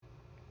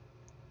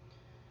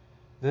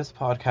This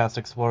podcast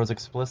explores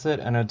explicit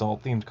and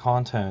adult-themed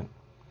content.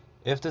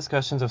 If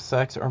discussions of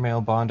sex or male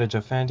bondage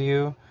offend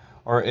you,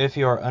 or if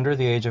you are under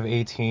the age of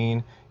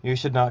 18, you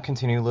should not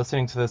continue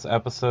listening to this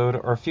episode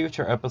or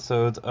future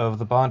episodes of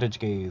The Bondage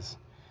Gaze.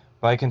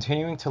 By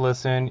continuing to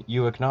listen,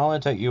 you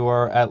acknowledge that you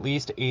are at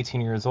least 18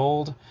 years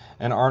old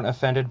and aren't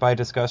offended by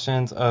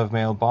discussions of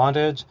male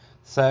bondage,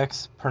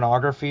 sex,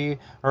 pornography,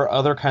 or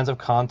other kinds of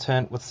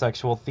content with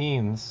sexual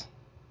themes.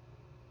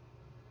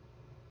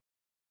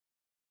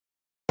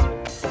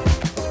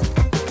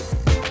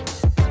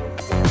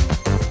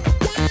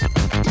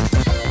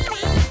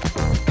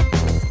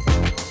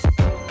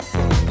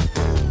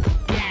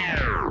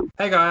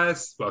 Hey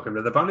guys, welcome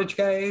to the Bondage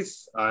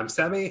Gaze. I'm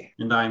Sammy,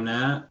 And I'm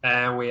Nat.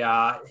 and we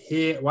are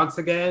here once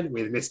again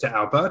with Mr.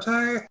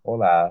 Alberto.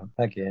 Hola,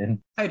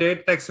 again. Hey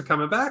dude, thanks for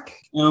coming back.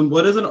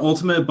 What is an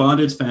ultimate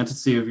bondage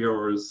fantasy of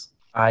yours?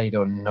 I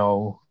don't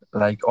know.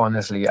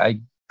 Honestly,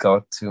 I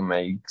got to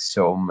make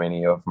so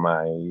many of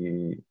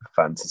my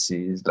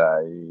fantasies,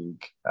 the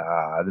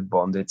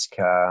bondage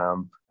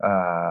camp.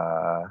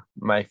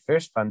 My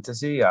first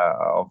fantasy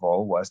of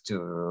all was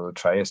to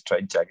try a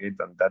straight jacket,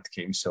 and that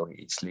came so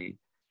easily.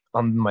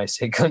 On my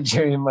second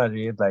year in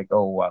Madrid,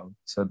 oh wow,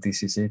 so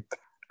this is it.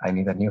 I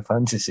need a new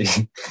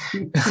fantasy.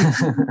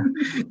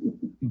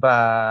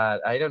 But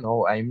I don't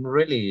know, I'm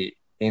really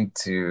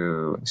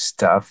into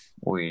stuff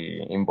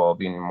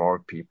involving more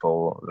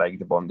people. Like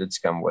the bondage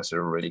camp was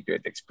a really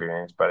great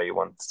experience, but I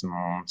want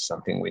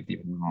something with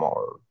even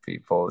more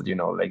people,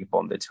 like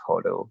bondage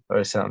hotel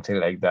or something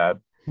like that.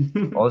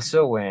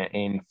 Also, when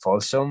in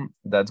Folsom,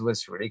 that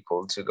was really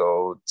cool to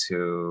go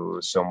to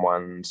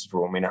someone's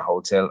room in a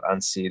hotel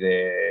and see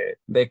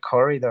the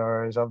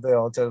corridors of the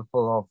hotel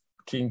full of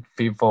king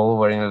people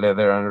wearing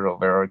leather and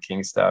rubber or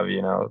king stuff,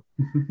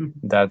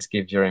 That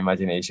gives your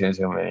imagination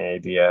so many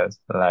ideas.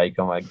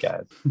 Oh my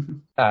God.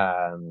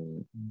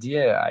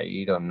 Yeah,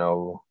 I don't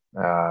know.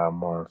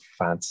 More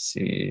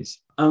fantasies.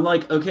 I'm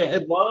okay, I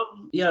love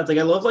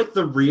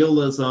the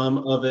realism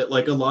of it.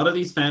 A lot of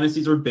these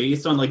fantasies are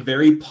based on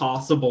very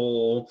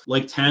possible,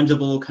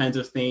 tangible kinds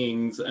of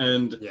things.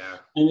 And Yeah.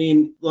 I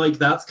mean,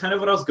 that's kind of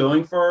what I was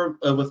going for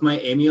with my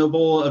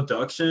amiable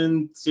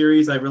abduction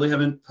series. I really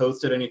haven't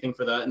posted anything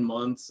for that in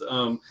months.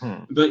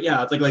 But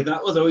yeah, it's like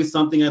that was always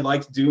something I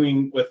liked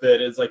doing with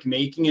it, is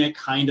making it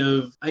kind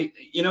of,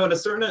 in a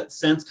certain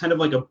sense, kind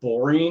of a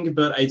boring,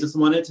 but I just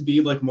want it to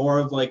be more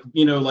of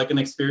an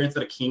experience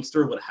that a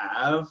kinkster would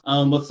have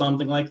with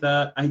something like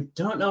that. I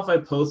don't know if I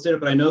posted it,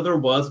 but I know there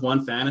was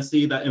one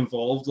fantasy that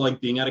involved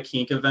being at a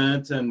kink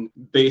event and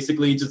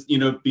basically just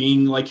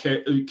being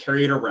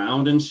carried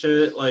around and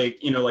shit,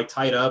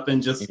 tied up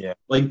and just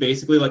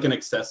basically an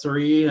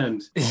accessory.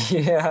 And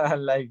yeah,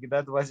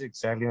 that was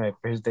exactly my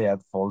first day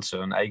at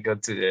Folsom. I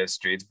got to the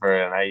street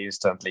fair and I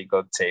instantly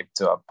got taped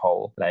to a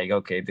pole.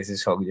 Okay, this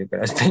is how you're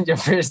gonna spend your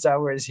first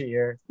hours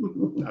here.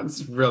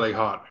 That's really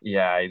hot.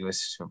 Yeah, it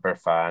was super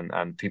fun,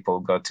 and people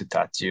got to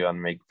touch you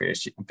and make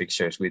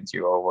pictures with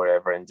you or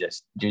whatever, and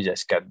you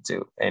just can't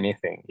do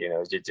anything.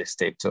 You just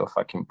taped to a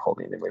fucking pole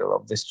in the middle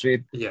of the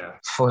street. Yeah.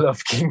 Full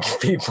of kinky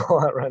people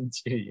around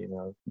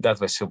you.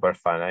 That was super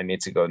fun. I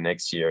need to go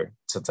next year.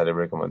 Totally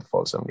recommend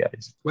Folsom,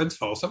 guys. When's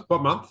Folsom?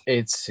 What month?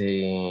 It's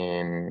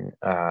in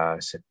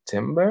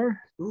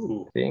September.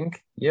 Ooh. I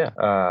think. Yeah.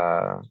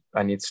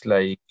 And it's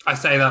I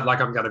say that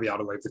like I'm going to be able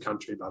to leave the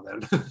country by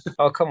then.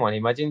 Oh, come on.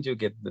 Imagine you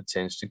get the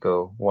chance to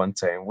go one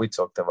time. We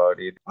talked about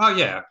it. Oh,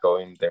 yeah.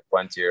 Going there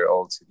 1 year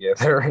all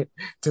together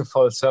to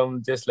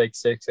Folsom, just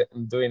sex,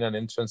 doing an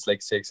entrance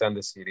Sex and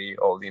the City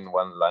all in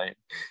one line.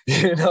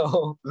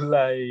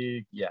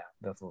 Yeah,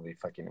 that will be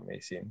fucking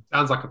amazing.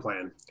 Sounds like a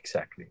plan.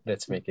 Exactly.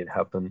 Let's make it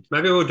happen.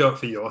 Maybe we'll do it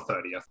for your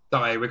 30th.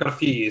 That way, we've got a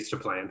few years to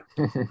plan.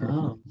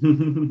 Oh.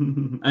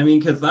 I mean,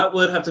 because that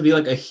would have to be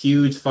a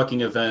huge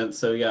fucking event.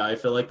 So yeah, I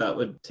feel like that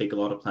would take a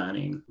lot of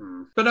planning.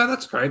 But no,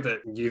 that's great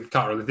that you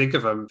can't really think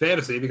of a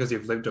fantasy because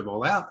you've lived them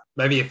all out.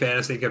 Maybe a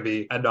fantasy could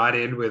be a night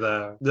in with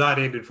a night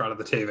in front of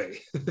the TV.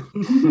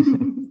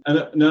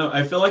 No,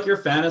 I feel like your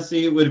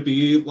fantasy would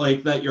be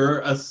that you're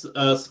a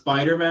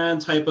Spider-Man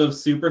type of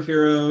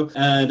superhero,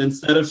 and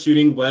instead of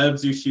shooting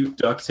webs, you shoot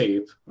duct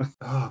tape.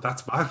 Oh,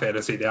 that's my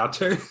fantasy now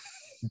too.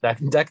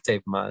 Duct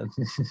tape, man.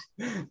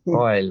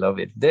 Oh, I love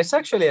it. There's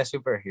actually a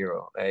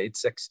superhero.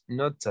 It's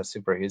not a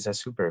superhero, it's a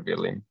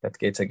supervillain that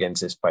gets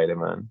against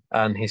Spider-Man.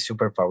 And his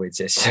superpower is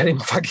just shooting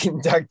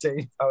fucking duct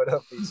tape out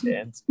of his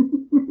hands.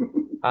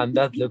 And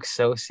that looks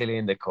so silly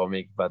in the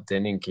comic, but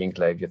then in Kink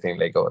Life, you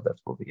think oh, that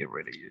will be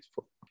really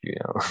useful.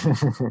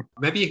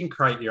 Maybe you can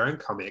create your own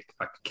comic,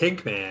 like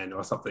Kink Man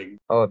or something.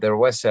 Oh, there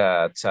was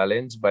a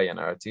challenge by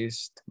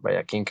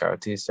a kink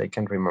artist. I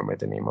can't remember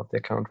the name of the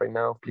account right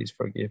now. Please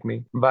forgive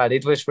me. But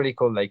it was really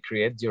cool.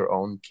 Create your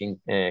own kink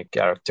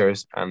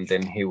characters, and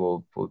then he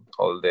will put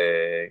all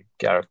the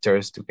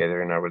characters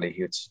together in a really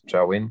huge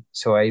drawing.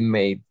 So I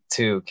made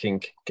 2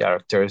 kink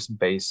characters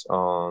based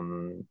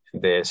on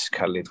the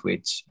Scarlet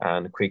Witch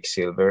and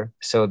Quicksilver.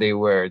 So they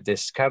were the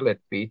Scarlet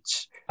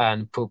Witch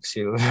and Poop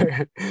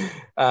Silver.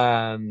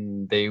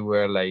 And they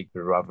were like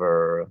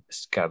rubber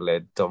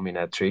scarlet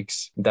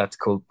dominatrix that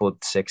could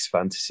put sex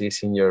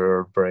fantasies in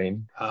your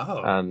brain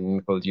Oh.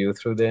 and pull you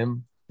through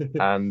them.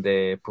 And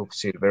the Poop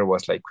Silver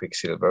was like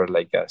Quicksilver,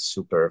 like a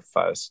super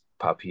fast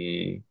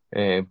puppy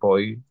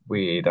boy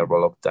with a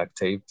roll of duct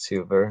tape,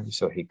 Silver,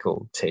 so he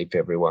could tape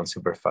everyone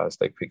super fast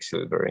like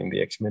Quicksilver in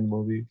the X-Men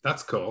movie.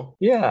 That's cool.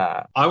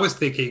 Yeah. I was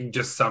thinking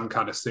just some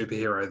kind of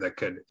superhero that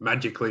could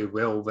magically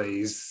will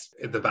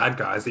the bad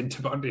guys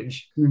into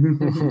bondage.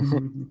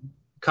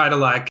 Kind of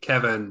like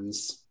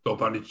Kevin's or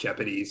Bondage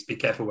Jeopardy's Be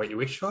Careful What You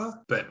Wish For,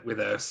 but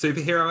with a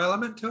superhero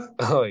element to it.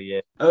 Oh,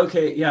 yeah.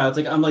 Okay, yeah, it's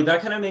like I'm like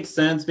that kind of makes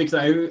sense because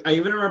I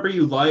even remember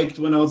you liked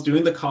when I was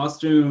doing the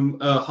costume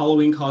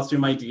Halloween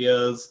costume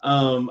ideas.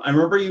 I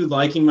remember you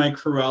liking my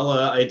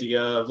Cruella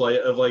idea of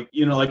like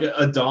you know like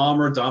a dom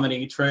or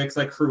dominatrix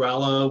like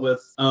Cruella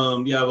with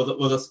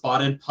with a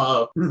spotted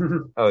pup.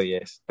 Oh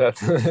yes, that's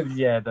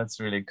that's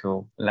really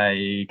cool.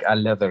 Like a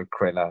leather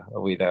Cruella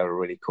with a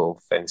really cool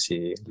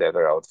fancy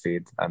leather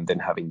outfit, and then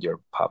having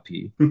your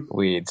puppy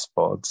with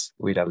spots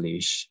with a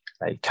leash.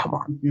 Like, come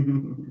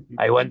on.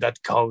 I want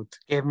that coat.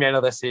 Give me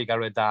another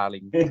cigarette,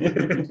 darling.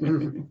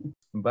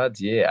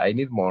 But yeah, I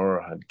need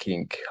more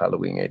kink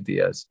Halloween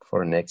ideas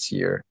for next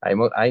year.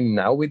 I'm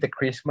now with the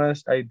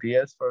Christmas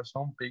ideas for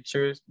some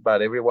pictures,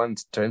 but everyone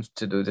turns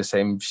to do the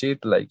same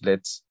shit. Like,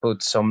 let's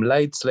put some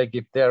lights, like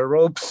if there are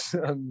ropes,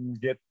 and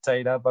get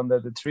tied up under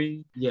the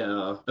tree.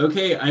 Yeah.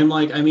 Okay. I'm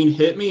like, I mean,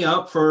 hit me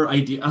up for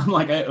idea. I'm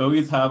like, I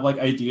always have like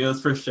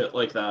ideas for shit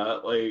like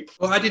that. Like,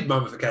 well, I did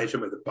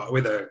mummification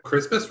with a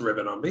Christmas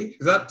ribbon on me.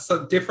 Is that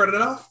so different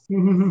enough?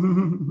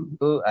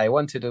 I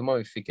want to do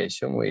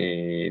mummification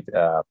with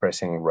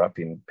pressing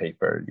wrapping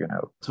paper, you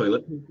know,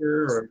 toilet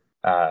paper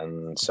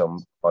and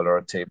some color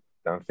tape,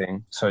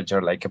 something. So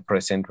you're like a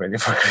present ready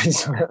for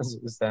Christmas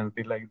or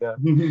something like that.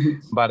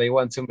 But I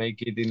want to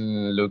make it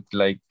look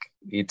like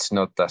it's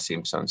not a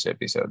Simpsons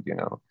episode, you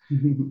know.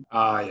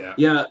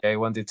 Yeah. I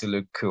want it to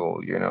look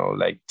cool, you know,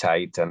 like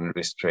tight and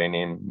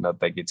restraining,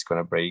 not like it's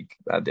gonna break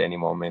at any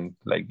moment,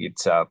 like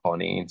it's a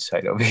pony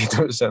inside of it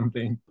or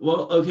something.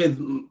 Well, okay,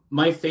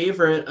 my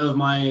favorite of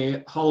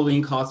my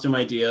Halloween costume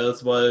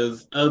ideas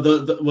was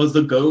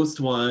the ghost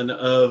one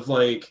of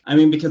like, I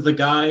mean, because the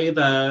guy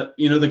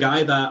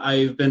that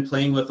I've been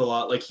playing with a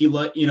lot, like he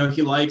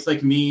likes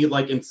like me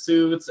like in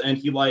suits, and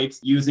he likes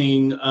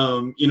using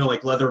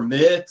like leather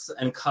mitts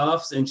and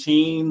cuffs and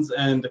chains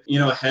and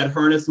a head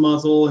harness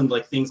muzzle and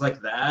like things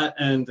like that.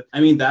 And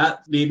I mean,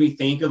 that made me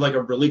think of like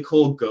a really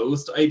cool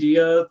ghost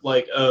idea,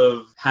 like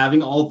of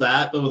having all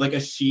that but with like a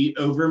sheet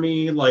over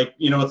me, like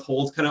with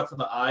holes cut out for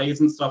the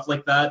eyes and stuff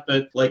like that.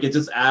 But like it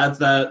just adds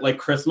that like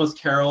Christmas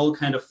Carol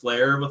kind of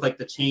flair with like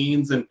the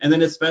chains, and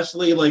then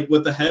especially like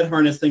with the head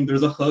harness thing,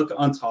 there's a hook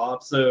on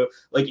top, so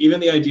like even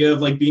the idea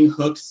of like being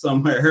hooked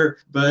somewhere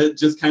but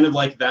just kind of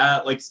like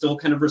that, like still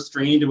kind of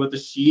restrained with the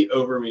sheet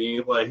over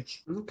me, like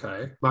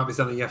okay, might be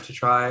something you have to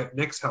try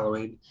next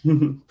Halloween.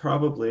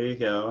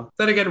 Probably, yeah.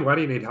 Then again, why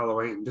do you need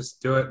Halloween?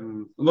 Just do it.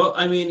 And well,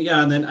 I mean,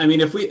 yeah, and then I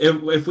mean, if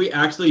we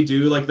actually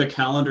do like the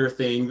calendar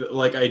thing,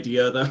 like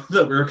idea that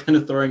we were kind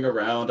of throwing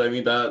around, I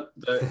mean that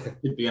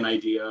could be an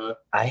idea.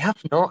 I have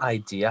no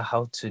idea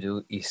how to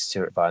do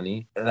Easter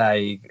bunny.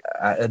 Like,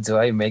 do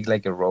I make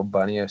like a rope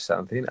bunny or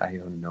something? I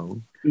don't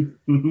know.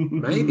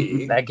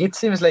 Maybe. Like, it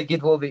seems like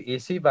it will be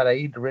easy, but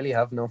I really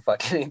have no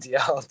fucking idea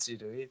how to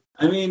do it.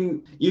 I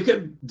mean, you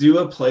could do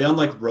a play on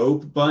like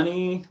rope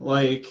bunny,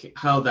 like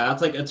how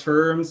that's like a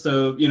term.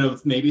 So,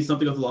 maybe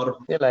something with a lot of...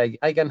 Yeah, like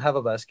I can have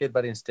a basket,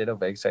 but instead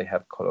of eggs, I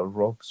have color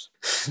ropes.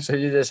 So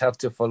you just have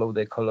to follow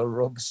the color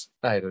ropes.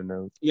 I don't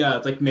know. Yeah,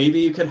 it's like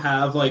maybe you could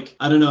have like,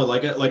 I don't know,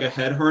 like a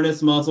head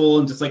harness muzzle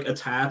and just like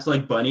attach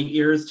like bunny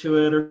ears to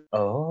it.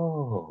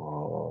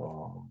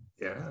 Oh.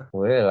 Yeah.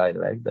 Well, I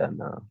like that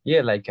now.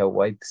 Yeah, like a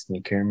white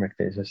sneaker in my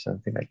face or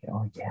something like that.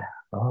 Oh, yeah.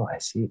 Oh, I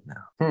see it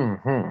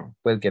now.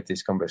 We'll get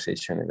this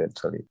conversation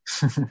eventually.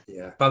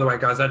 Yeah. By the way,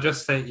 guys, I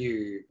just sent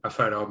you a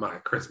photo of my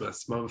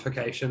Christmas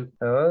mummification.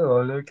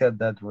 Oh, look at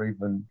that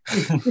ribbon.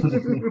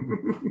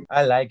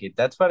 I like it.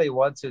 That's what I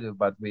want to do,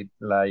 but with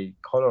like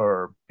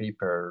color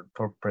paper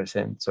for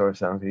presents or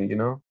something,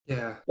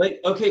 Yeah. Like,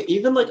 okay,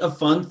 even like a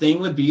fun thing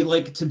would be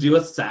like to do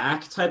a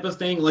sack type of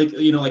thing, like,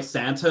 like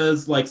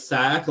Santa's like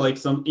sack, like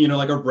some,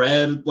 like a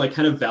red, like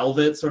kind of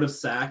velvet sort of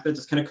sack that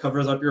just kind of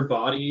covers up your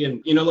body,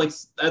 and, like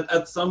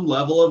at some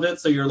level of it.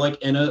 So you're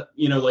like in a,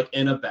 like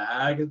in a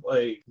bag,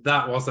 like.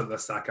 That wasn't the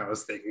sack I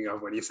was thinking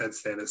of when you said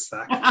Santa's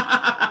sack.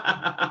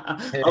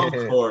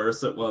 Of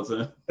course it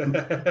wasn't.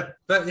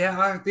 But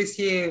yeah, this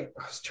year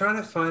I was trying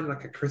to find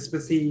like I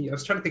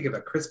was trying to think of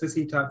a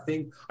Christmassy type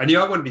thing. I knew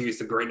I wanted to use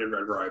the green and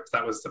red robes.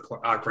 That was the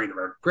green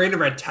and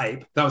red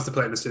tape. That was the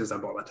plan. As soon as I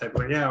bought that tape,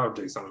 I'm like, yeah, I'll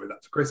do something with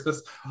that for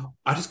Christmas.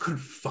 I just couldn't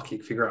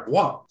fucking figure out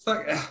what. It's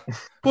like,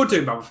 we'll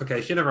do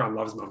mummification. Everyone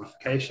loves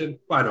mummification.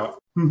 Why not?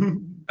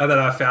 And then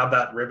I found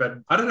that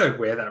ribbon. I don't know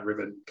where that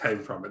ribbon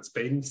came from. It's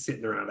been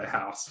sitting around a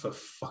house for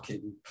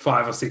fucking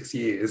 5 or 6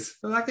 years.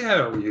 I'm like, yeah,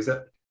 I'll use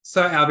it.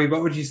 So, Albie,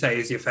 what would you say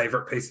is your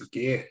favorite piece of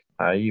gear?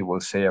 I will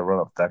say a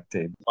roll of duct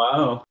tape.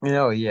 Wow.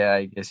 Yeah,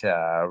 I guess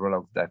a roll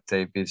of duct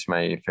tape is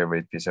my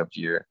favorite piece of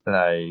gear.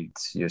 Like,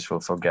 it's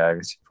useful for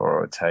gags,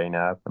 for tying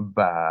up.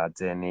 But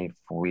then if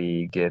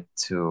we get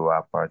to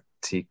a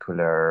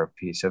particular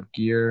piece of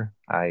gear,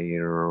 I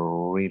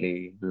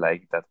really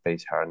like that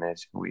face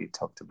harness we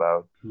talked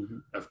about.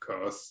 Of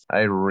course.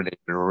 I really,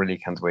 really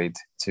can't wait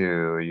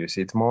to use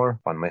it more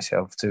on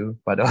myself too,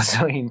 but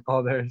also in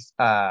others.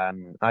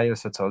 And I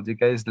also told you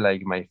guys,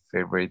 like, my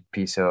favorite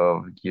piece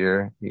of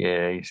gear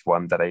is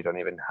one that I don't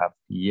even have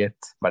yet,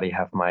 but I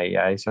have my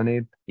eyes on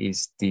it.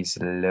 Is this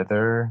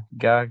leather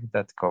gag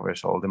that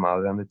covers all the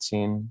mouth and the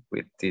chin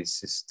with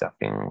this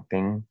stuffing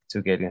thing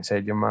to get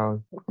inside your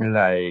mouth.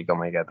 Like, oh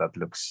my God, that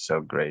looks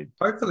so great.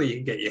 Hopefully you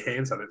can get your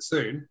hands on it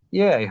soon.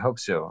 Yeah, I hope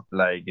so.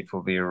 Like, it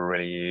will be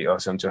really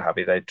awesome to have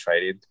it. I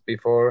tried it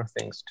before,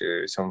 thanks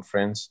to some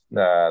friends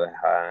that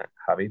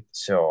have it.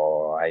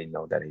 So I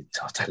know that I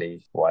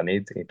totally want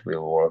it. It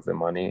will worth the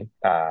money.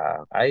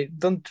 I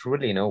don't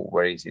really know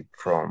where is it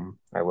from.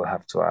 I will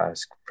have to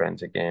ask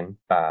friends again.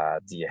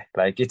 But yeah,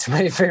 like, it's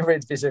my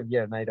favorite piece of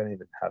gear and I don't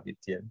even have it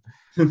yet.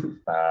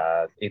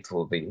 But it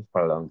will be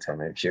for a long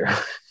time, I'm sure.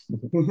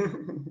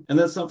 And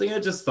then something I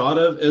just thought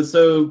of is,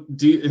 so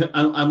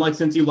I'm like,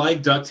 since you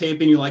like duct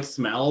tape and you like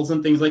smells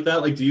and things like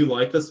that, like, do you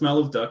like the smell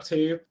of duct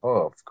tape?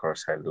 Oh, of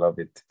course, I love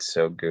it. It's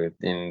so good.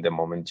 In the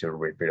moment you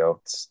rip it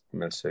off, it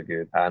smells so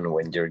good. And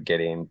when you're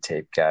getting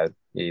tape cut,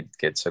 it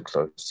gets so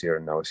close to your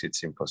nose,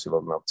 it's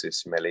impossible not to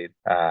smell it.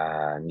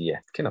 And yeah,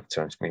 it kind of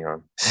turns me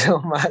on so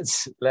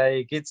much.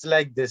 Like, it's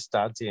like the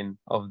starting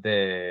of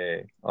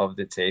the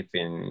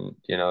taping,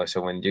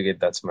 so when you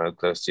get that smell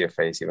close to your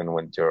face, even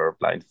when you're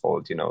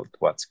blindfold, you know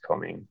what's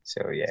coming.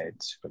 So yeah,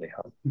 it's really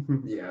hot.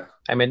 Yeah.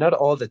 I mean, not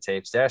all the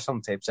tapes. There are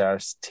some tapes that are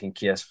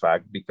stinky as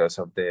fuck because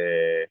of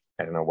the,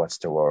 I don't know what's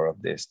the word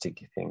of the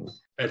sticky thing.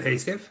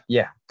 Adhesive?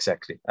 Yeah,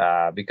 exactly.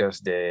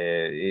 Because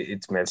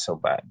it smells so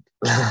bad.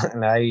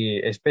 And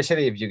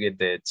especially if you get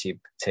the cheap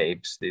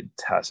tapes, it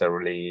has a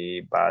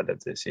really bad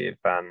adhesive,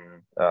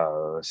 and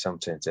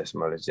sometimes the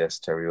smell is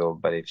just terrible.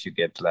 But if you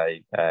get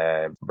like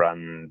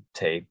brand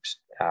tapes,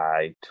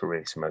 it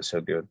really smells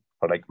so good.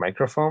 Or like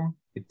microfoam,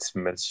 it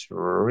smells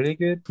really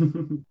good.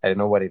 I don't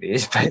know what it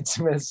is, but it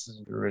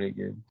smells really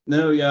good.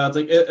 No, yeah, it's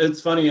like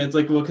it's funny. It's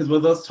like, well, because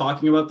with us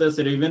talking about this,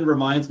 it even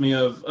reminds me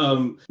of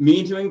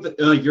me doing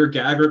your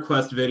gag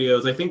request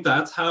videos. I think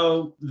that's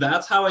how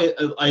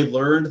I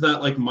learned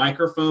that like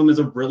microfoam is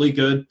a really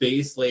good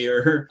base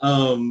layer.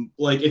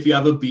 Like if you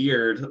have a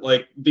beard,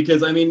 like,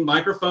 because I mean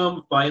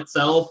microfoam by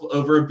itself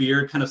over a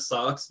beard kind of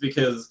sucks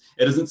because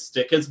it doesn't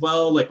stick as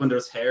well like when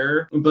there's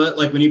hair. But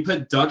like when you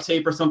put duct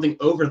tape or something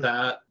over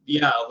that,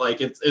 yeah,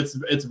 like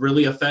it's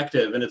really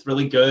effective and it's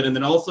really good, and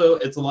then also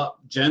it's a lot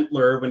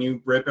gentler when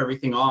you rip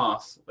everything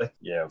off.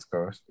 Yeah, of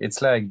course.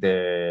 It's like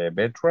the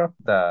bed wrap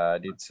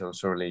that it's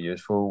also really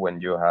useful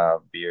when you have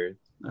beard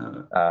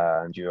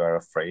and you are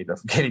afraid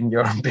of getting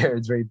your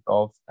beard ripped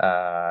off.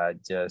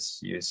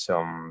 Just use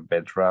some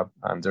bed wrap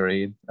under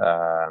it,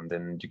 and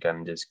then you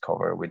can just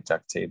cover with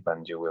duct tape,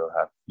 and you will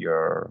have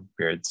your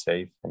beard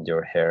safe, and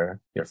your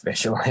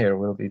facial hair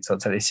will be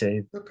totally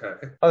safe.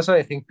 Okay. Also,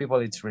 I think people,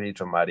 it's really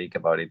dramatic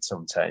about it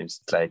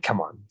sometimes. It's like,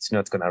 come on, it's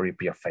not gonna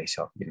rip your face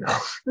off,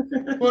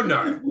 Well,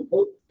 no.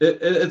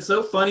 It's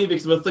so funny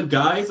because with the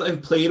guys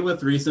I've played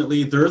with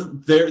recently,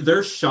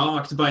 they're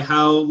shocked by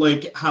how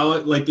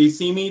they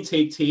see me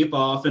take tape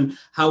off and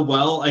how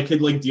well I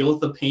could like deal with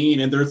the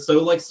pain, and they're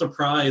so like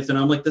surprised, and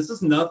I'm like, this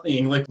is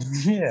nothing. Like,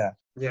 yeah.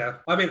 Yeah,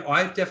 I mean,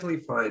 I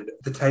definitely find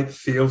the tape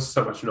feels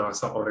so much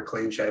nicer on a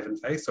clean-shaven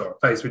face or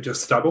a face with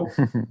just stubble.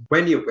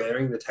 When you're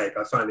wearing the tape,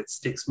 I find it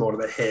sticks more to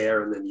the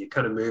hair, and then you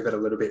kind of move it a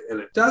little bit, and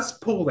it does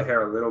pull the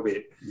hair a little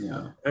bit.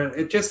 Yeah. And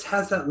it just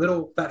has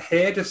that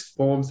hair just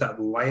forms that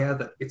layer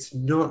that it's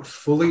not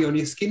fully on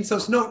your skin, so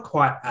it's not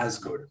quite as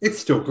good. It's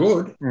still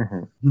good.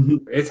 Mm-hmm.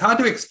 It's hard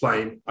to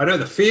explain. I know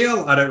the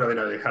feel, I don't really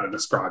know how to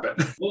describe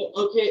it. Well,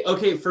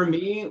 okay. For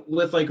me,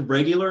 with like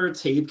regular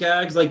tape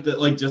gags, like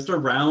just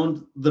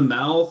around the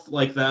mouth,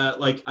 like that,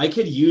 like I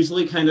could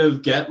usually kind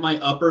of get my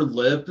upper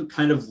lip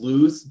kind of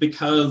loose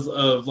because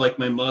of like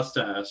my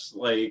mustache.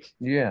 Like,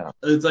 yeah,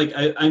 it's like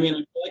I mean, I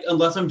feel like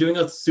unless I'm doing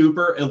a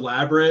super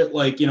elaborate,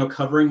 like,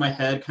 covering my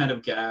head kind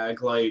of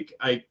gag, like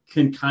I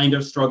can kind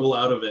of struggle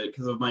out of it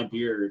because of my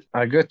beard.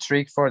 A good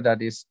trick for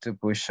that is to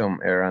push some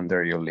air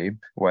under your lip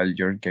while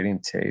you're getting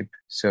tape.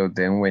 So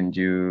then when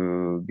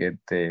you get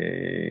the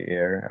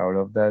air out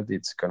of that,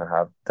 it's going to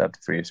have that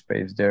free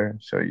space there.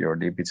 So your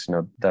lip is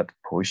not that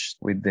pushed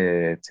with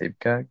the tape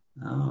gag.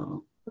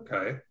 Oh.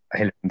 Okay. I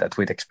learned that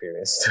with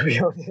experience, to be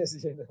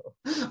honest,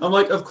 I'm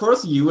like, of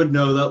course you would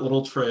know that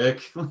little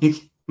trick. Like,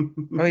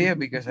 oh yeah,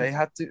 because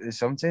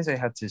sometimes I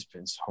had to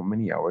spend so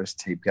many hours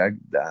tape gag,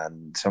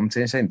 and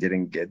sometimes I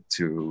didn't get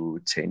to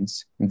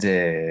change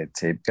the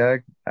tape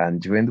gag,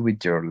 and you end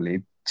with your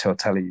lip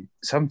totally,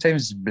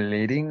 sometimes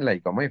bleeding,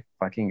 like, oh my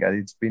fucking God,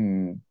 it's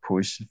been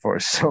pushed for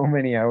so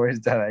many hours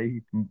that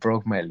I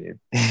broke my lip,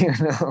 you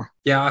know?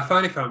 Yeah, I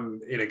find if I'm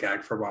in a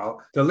gag for a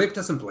while, the lip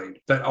doesn't bleed,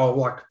 but I'll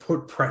like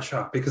put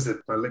pressure because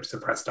my lips are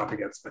pressed up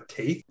against my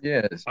teeth.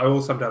 Yes. I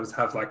will sometimes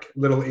have like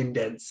little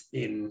indents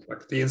in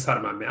like the inside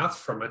of my mouth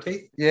from my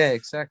teeth. Yeah,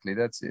 exactly.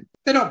 That's it.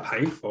 They're not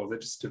painful. They're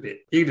just a bit,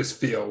 you just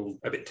feel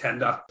a bit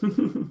tender.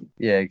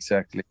 Yeah,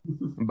 exactly.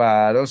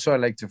 But also, I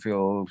like to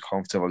feel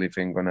comfortable if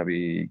I'm gonna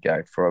be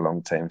gagged for a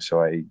long time.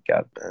 So I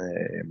got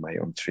my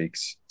own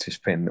tricks to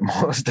spend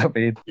most of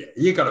it. Yeah,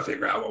 you got to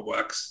figure out what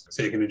works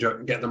so you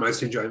can get the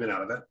most enjoyment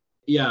out of it.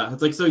 Yeah,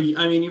 it's like, so,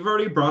 I mean, you've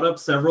already brought up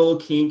several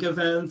kink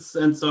events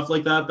and stuff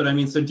like that, but I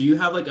mean, so do you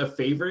have like a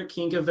favorite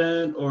kink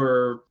event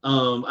or,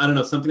 I don't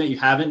know, something that you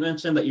haven't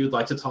mentioned that you would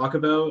like to talk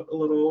about a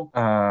little?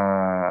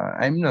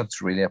 I'm not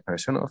really a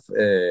person of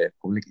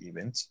public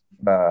events,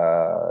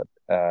 but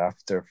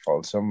after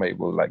Folsom, I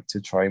would like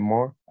to try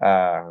more.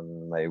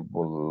 I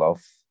would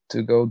love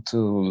to go to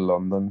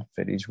London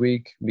Fetish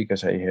Week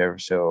because I hear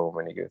so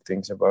many good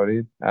things about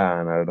it.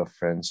 And a lot of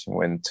friends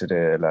went to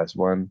the last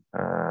one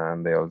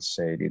and they all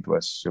said it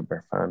was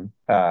super fun.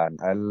 And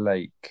I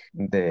like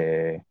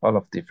all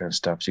of different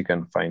stuff you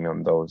can find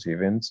on those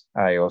events.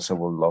 I also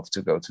would love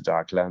to go to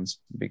Darklands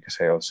because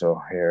I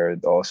also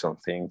heard awesome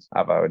things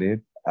about it.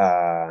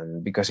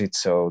 And because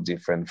it's so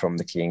different from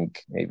the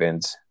kink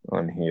events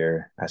on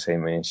here, as I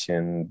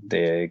mentioned,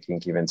 the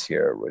kink events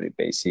here are really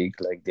basic.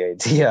 Like the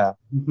idea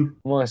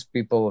most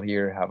people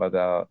here have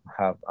about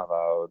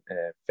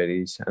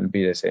fetish and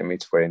BDSM,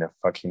 it's wearing a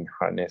fucking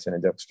harness and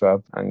a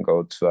jockstrap and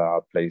go to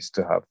a place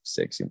to have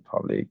sex in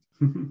public.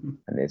 And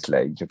it's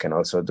like you can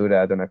also do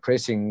that on a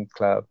cruising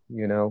club,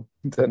 you know,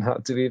 don't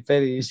have to be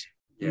fetish.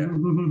 Yeah.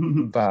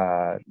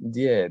 But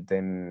yeah,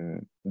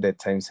 then the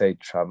times I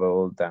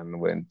traveled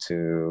and went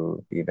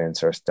to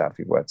events or stuff,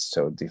 it was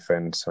so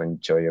different, so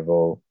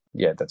enjoyable.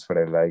 Yeah, that's what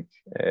I like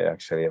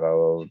actually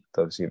about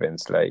those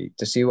events, like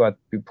to see what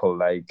people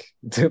like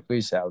to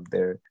push out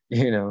there.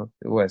 You know,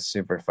 it was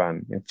super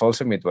fun. In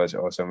Folsom, it was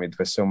awesome. It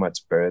was so much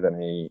better than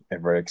I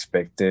ever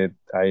expected.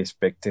 I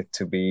expected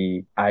to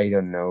be, I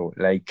don't know,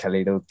 like a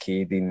little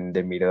kid in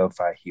the middle of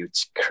a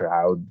huge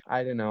crowd.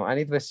 I don't know. And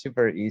it was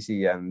super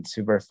easy and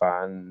super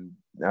fun.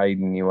 I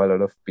knew a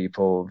lot of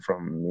people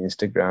from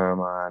Instagram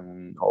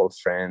and old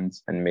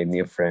friends and made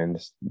new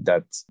friends.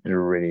 That's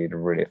really,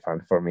 really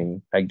fun for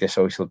me. Like the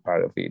social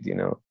part of it, you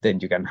know.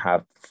 Then you can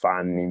have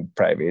fun in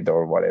private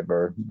or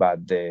whatever,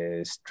 but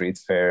the street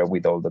fair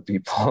with all the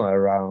people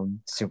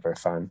around, super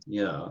fun.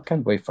 Yeah.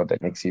 Can't wait for the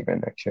next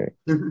event, actually.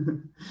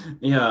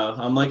 Yeah,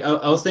 I'm like,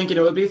 I was thinking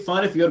it would be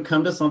fun if you would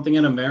come to something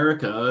in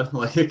America.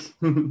 Like,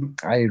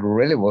 I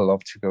really would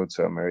love to go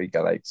to America,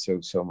 like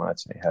so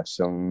much. I have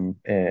some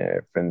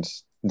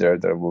friends there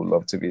that I would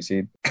love to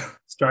visit.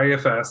 Australia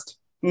first.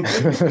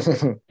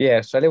 Yeah,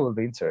 Australia will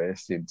be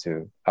interesting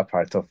too, a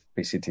part of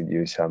visiting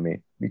you,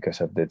 Sammy,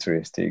 because of the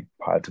touristic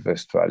part of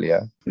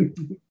Australia.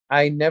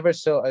 I never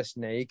saw a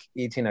snake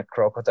eating a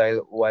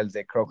crocodile while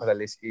the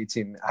crocodile is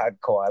eating a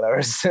koala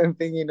or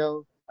something, you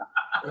know?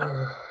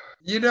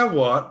 You know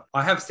what?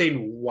 I have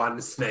seen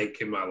one snake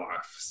in my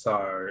life.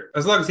 So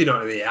as long as you're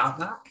not in the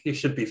outback, you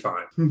should be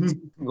fine.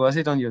 Was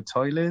it on your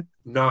toilet?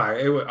 No,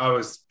 I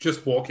was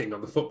just walking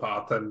on the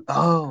footpath and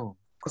Oh.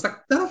 I was like,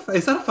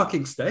 is that a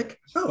fucking snake?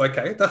 Oh,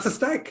 okay, that's a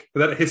snake.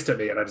 But then it hissed at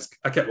me and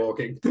I kept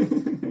walking.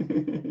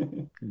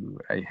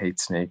 I hate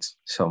snakes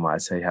so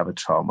much. I have a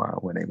trauma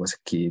when I was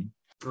a kid.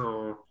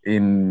 Oh.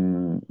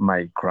 In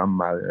my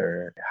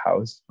grandmother's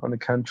house on the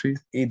country,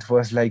 it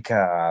was like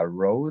a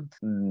road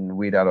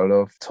with a lot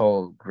of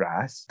tall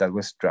grass that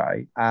was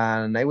dry,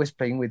 and I was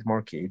playing with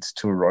more kids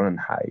to run and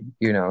hide,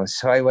 you know.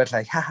 So I was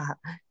like, haha,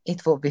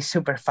 it will be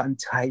super fun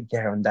to hide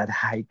there on that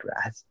high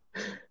grass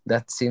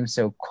that seems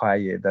so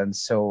quiet and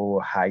so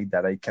high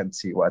that I can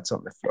see what's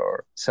on the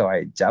floor. So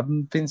I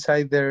jumped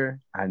inside there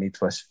and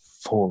it was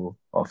full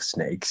of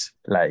snakes,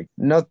 like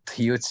not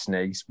huge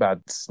snakes, but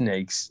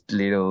snakes,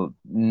 little,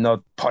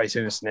 not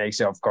poisonous snakes,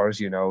 of course,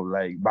 you know,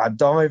 like,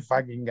 but oh my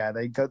fucking God,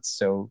 I got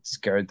so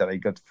scared that I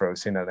got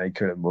frozen and I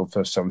couldn't move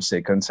for some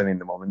seconds. And in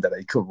the moment that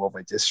I could move,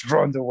 I just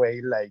ran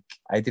away. Like,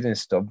 I didn't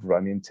stop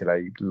running till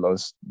I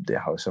lost the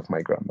house of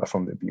my grandma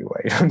from the view.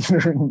 I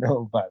don't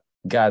know, but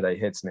God, I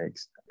hate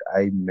snakes.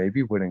 I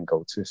maybe wouldn't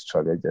go to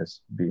Australia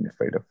just being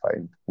afraid of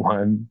finding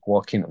one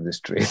walking on the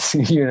streets,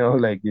 you know,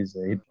 like you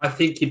said. I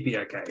think you'd be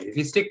okay. If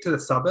you stick to the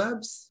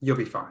suburbs, you'll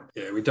be fine.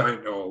 Yeah, we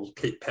don't all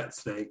keep pet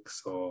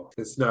snakes or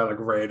there's no like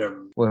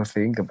random. Well,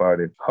 think about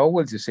it. How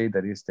would you say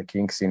that is the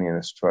kink scene in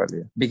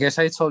Australia? Because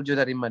I told you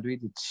that in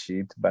Madrid it's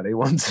shit, but I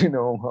want to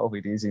know how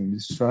it is in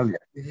Australia.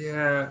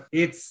 Yeah,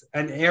 it's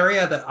an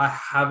area that I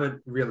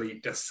haven't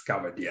really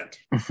discovered yet,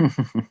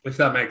 if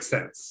that makes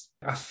sense.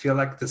 I feel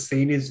like the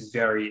scene is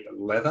very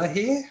leather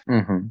here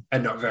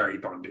and not very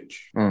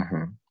bondage.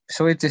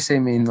 So it's the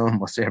same in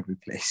almost every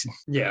place.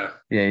 Yeah.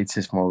 Yeah, it's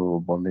a small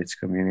bondage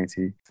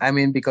community. I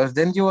mean, because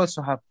then you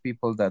also have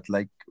people that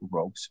like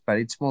ropes, but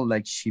it's more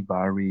like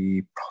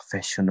shibari,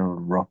 professional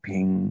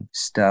roping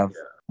stuff,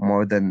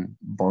 more than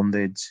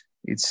bondage.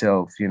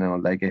 itself,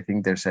 like I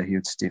think there's a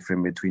huge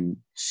difference between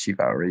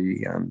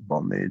shibari and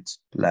bondage.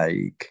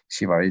 Like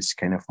shibari is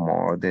kind of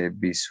more the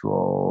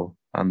visual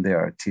and the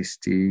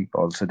artistic,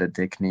 also the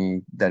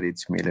technique that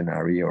it's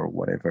millenary or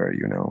whatever,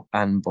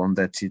 And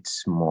bondage,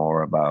 it's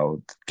more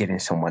about getting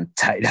someone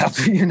tied up,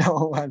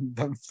 and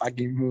don't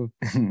fucking move,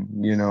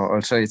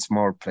 Also, it's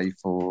more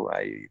playful,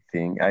 I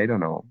think. I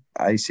don't know.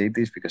 I say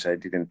this because I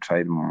didn't try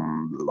a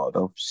lot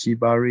of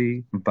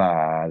shibari, but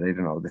I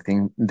don't know.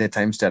 The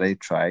times that I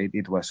tried,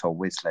 it was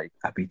always like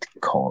a bit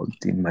cold,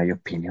 in my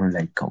opinion.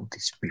 Like, oh,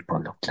 these people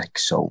look like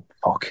so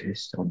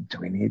focused on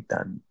doing it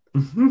and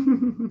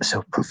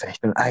so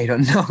professional. I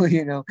don't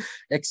know,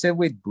 except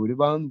with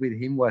Budbound, with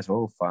him was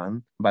all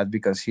fun, but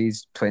because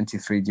he's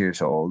 23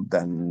 years old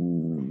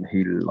and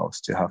he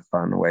loves to have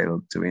fun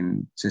while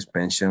doing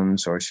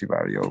suspensions or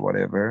shibari or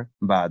whatever.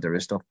 But the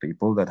rest of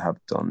people that have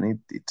done it,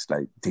 it's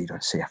like they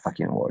don't say a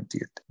fucking word,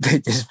 dude. They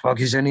just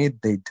focus on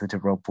it, they do the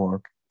rope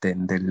work,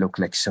 then they look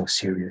like so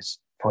serious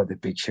for the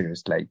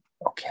pictures. Like,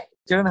 okay,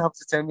 you don't have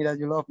to tell me that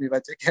you love me,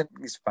 but you can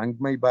spank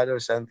my butt or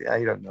something.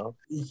 I don't know.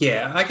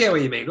 Yeah, I get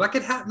what you mean. Like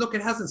it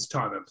has its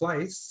time and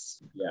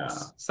place. Yeah.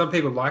 Some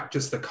people like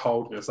just the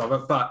coldness of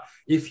it, but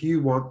if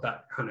you want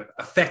that kind of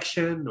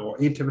affection or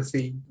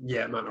intimacy,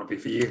 yeah, it might not be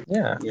for you.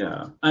 Yeah.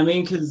 Yeah. I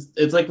mean, because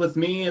it's like with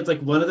me, it's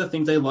like one of the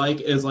things I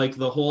like is like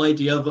the whole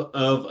idea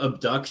of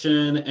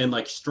abduction and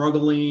like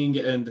struggling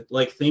and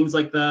like things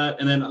like that.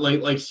 And then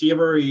like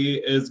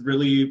shibari is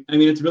really, I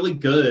mean, it's really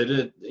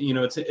good.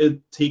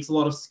 It takes a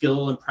lot of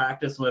skill and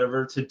practice,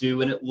 whatever, to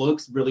do, and it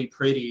looks really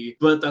pretty.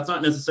 But that's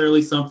not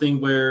necessarily something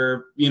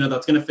where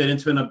that's going to fit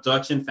into an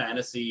abduction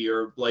fantasy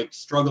or like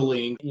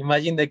struggling.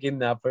 Imagine the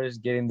kidnappers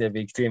getting the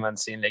victim and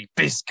saying like,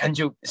 please, can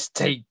you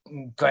stay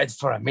quiet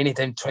for a minute?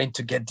 I'm trying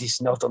to get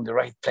this note on the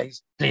right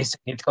place. Please,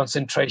 I need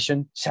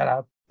concentration. Shut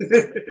up.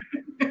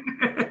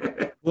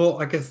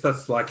 Well, I guess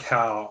that's like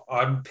how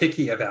I'm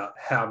picky about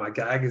how my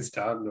gag is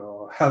done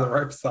or how the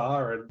ropes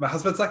are. And my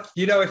husband's like,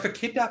 if a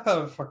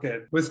kidnapper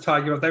fucking was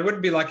tying you up, they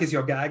wouldn't be like, is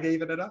your gag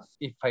even enough?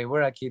 If I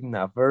were a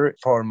kidnapper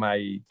for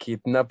my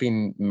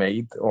kidnapping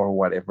mate or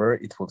whatever,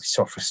 it would be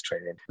so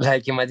frustrating.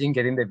 Like imagine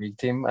getting the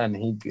victim and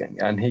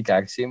he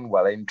gags him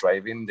while I'm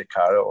driving the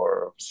car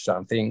or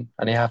something,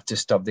 and I have to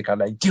stop the car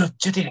like, dude,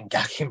 you didn't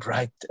gag him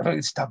right.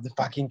 Stop the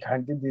fucking car,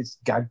 get this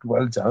gag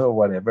well done or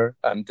whatever.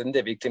 And then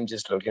the victim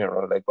just looking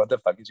around like, what the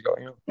fuck is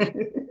going on?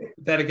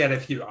 Then again,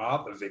 if you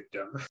are the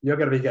victim, you're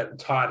going to be getting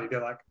tired and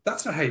you're like,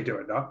 that's not how you do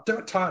it, no? Do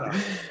it tighter.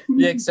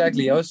 Yeah,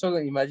 exactly. Also,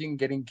 imagine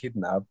getting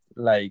kidnapped.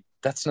 Like,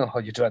 that's not how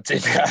you do a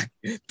tape gag.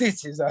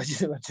 This is how you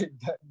do a tape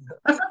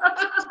gag.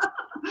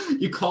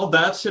 You call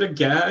that shit a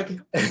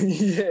gag?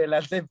 Yeah,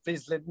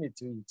 please let me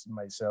do it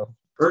myself.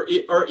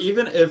 Or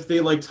even if they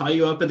like tie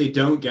you up and they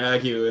don't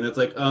gag you, and it's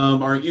like,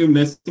 aren't you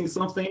missing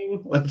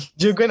something? Like,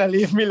 you're gonna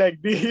leave me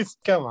like this?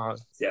 Come on.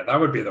 Yeah, that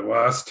would be the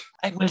worst.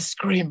 I will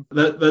scream.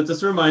 That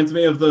just reminds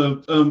me of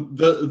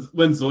the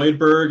when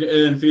Zoidberg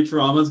in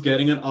Futurama's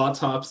getting an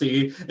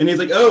autopsy, and he's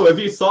like, oh, if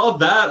you saw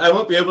that, I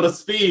won't be able to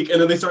speak,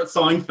 and then they start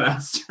sawing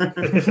faster.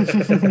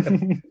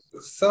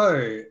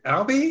 So,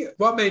 Albie,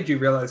 what made you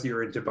realize you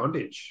were into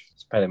bondage?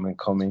 Spider-Man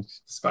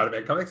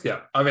comics,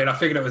 yeah. I mean, I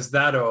figured it was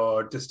that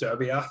or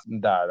Disturbia.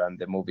 That and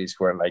the movies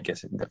were like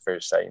the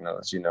first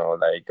signals,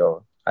 like,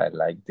 oh, I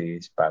like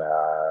this, but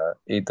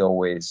it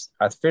always,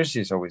 at first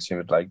it always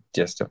seemed like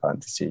just a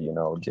fantasy,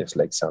 just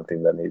like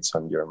something that it's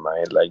on your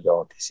mind, like,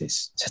 oh, this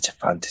is such a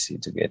fantasy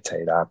to get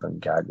tied up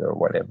and gagged or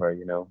whatever,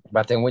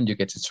 But then when you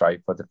get to try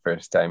for the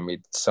first time,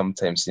 it's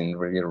sometimes in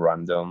really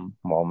random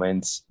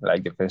moments.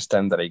 Like the first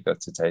time that I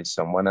got to tie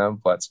someone up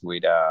was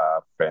with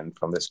a friend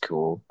from the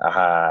school,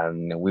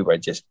 and we were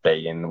just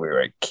playing, we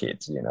were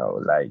kids,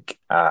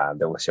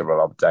 there was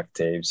several abduct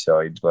tapes, so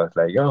it was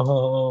like,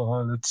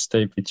 oh, let's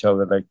tape each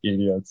other like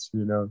idiots.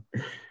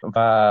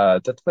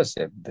 But that was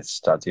the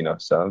starting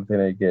of something,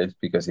 I guess,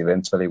 because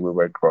eventually we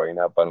were growing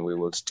up and we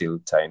were still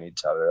tying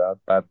each other up,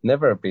 but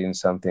never being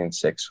something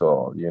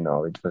sexual,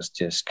 it was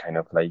just kind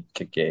of like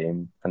a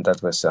game, and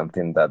that was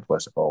something that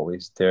was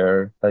always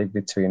there, like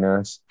between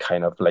us,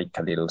 kind of like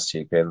a little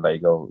secret,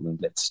 like, oh,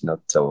 let's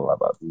not tell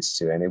about this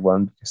to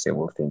anyone because they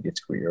will think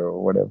it's weird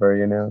or whatever,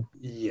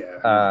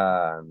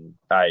 Yeah.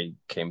 I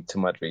came to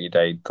Madrid.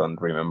 I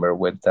don't remember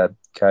where that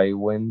guy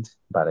went,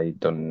 but I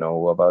don't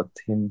know about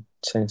him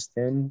since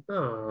then.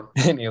 Oh.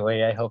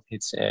 Anyway, I hope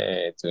he's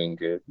doing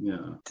good.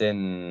 Yeah.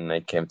 Then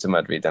I came to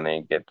Madrid and I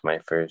get my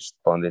first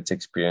bondage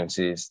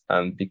experiences,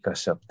 and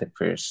because of the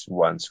first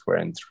ones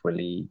weren't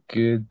really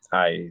good,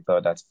 I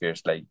thought at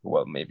first like,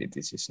 well, maybe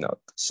this is not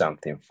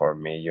something for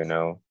me,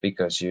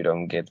 because you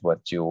don't get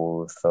what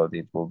you thought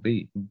it would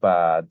be.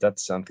 But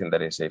that's something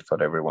that I say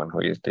for everyone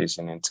who is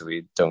listening to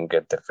it. Don't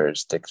get the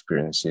first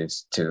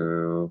experiences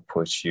to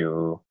push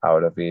you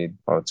out of it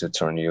or to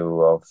turn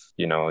you off,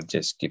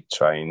 just keep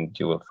trying.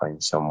 You will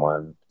find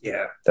someone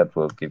that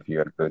will give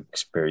you a good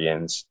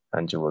experience,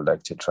 and you will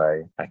like to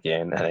try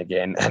again and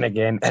again and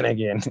again and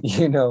again,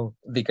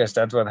 because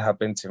that's what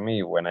happened to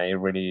me when I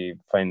really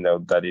find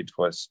out that it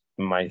was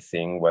my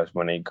thing, was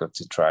when I got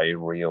to try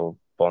real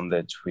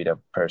bondage with a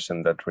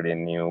person that really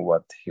knew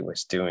what he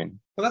was doing.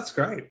 Well, that's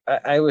great.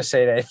 I would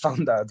say that I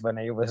found out when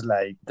I was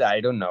like, I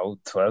don't know,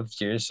 12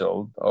 years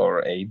old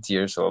or 8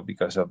 years old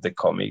because of the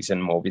comics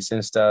and movies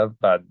and stuff.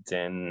 But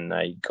then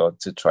I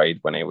got to try it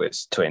when I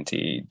was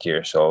 20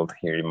 years old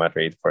here in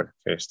Madrid for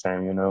the first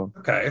time, you know?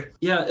 Okay.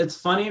 Yeah, it's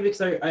funny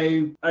because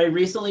I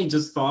recently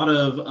just thought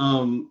of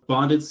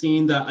bondage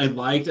scene that I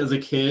liked as a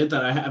kid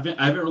that I haven't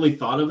really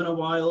thought of in a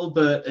while,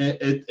 but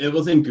it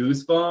was in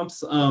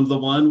Goosebumps. The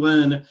one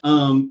when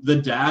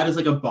the dad is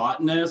like a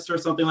botanist or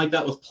something like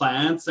that with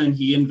plants, and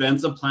he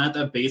invents a plant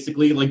that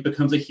basically like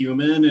becomes a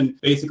human and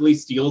basically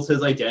steals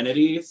his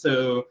identity.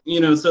 So,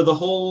 so the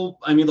whole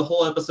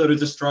episode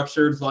is just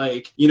structured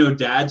like,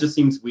 dad just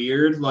seems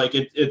weird. Like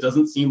it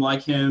doesn't seem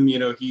like him,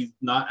 he's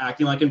not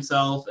acting like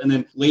himself. And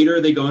then later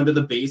they go into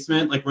the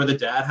basement, like where the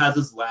dad has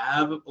his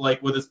lab,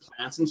 like with his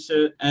plants and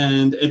shit.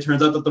 And it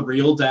turns out that the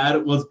real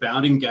dad was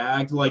bound and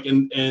gagged like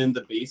in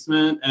the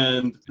basement.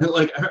 And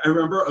like, I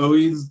remember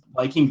always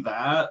liking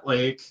that.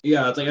 Like,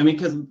 yeah, it's like,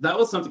 because that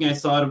was something I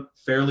saw at a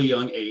fairly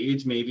young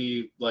age,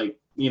 maybe like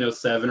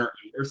 7 or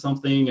 8 or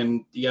something.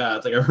 And yeah,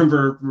 it's like I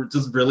remember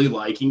just really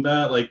liking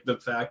that, like the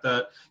fact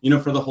that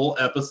for the whole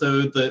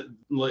episode that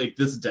like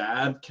this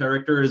dad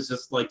character is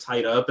just like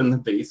tied up in the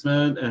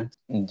basement.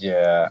 And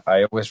yeah,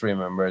 I always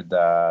remember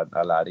that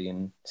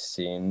Aladdin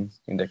scene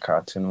in the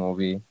cartoon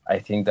movie. I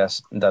think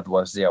that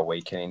was the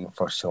awakening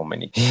for so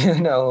many,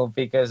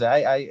 because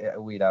I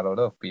with a lot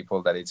of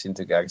people that it's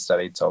into gags that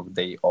I talk,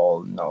 they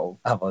all know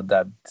about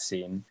that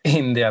scene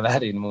in the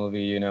Aladdin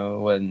movie,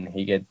 when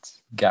he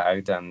gets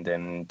gagged and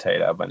then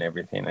tied up and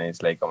everything, and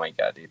it's like, oh my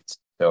god, it's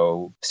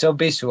so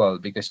visual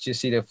because you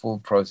see the full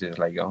process,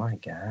 like, oh my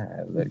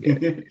god, look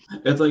at it.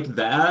 It's like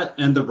that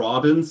and the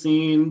Robin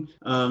scene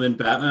in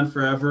Batman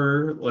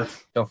Forever, like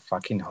so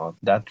fucking hot.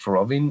 That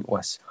Robin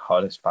was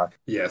hot as fuck.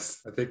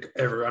 Yes, I think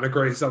everyone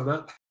agrees on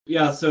that.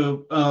 Yeah,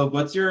 so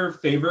what's your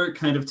favorite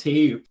kind of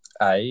tape?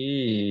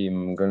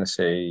 I'm gonna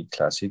say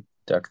classic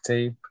duct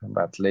tape,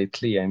 but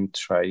lately I'm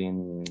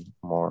trying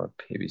more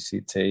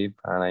PVC tape,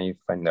 and I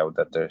find out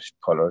that there's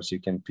colors you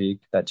can pick,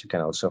 that you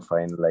can also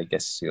find like a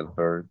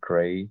silver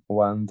gray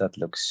one that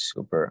looks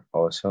super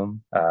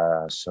awesome.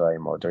 So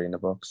I'm ordering a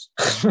box.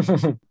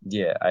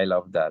 Yeah, I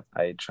love that.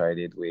 I tried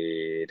it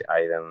with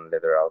Iron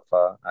Leather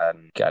Alpha,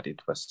 and God,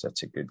 it was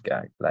such a good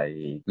gag.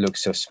 Like,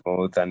 looks so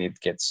smooth and it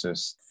gets so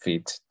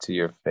fit to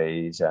your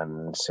face,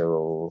 and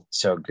so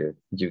good.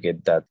 You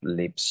get that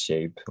lip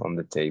shape on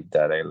the tape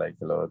that I like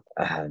a lot.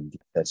 And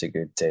that's a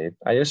good tape.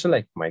 I also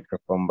like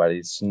microfoam, but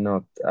it's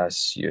not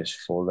as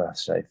useful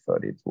as I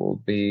thought it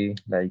would be.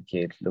 Like,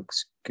 it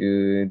looks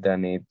good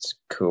and it's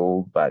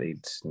cool, but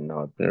it's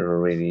not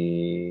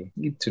really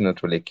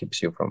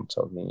keeps you from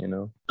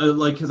talking,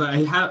 like, because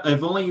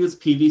I've only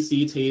used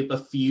PVC tape a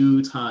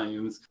few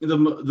times. The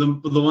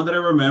one that I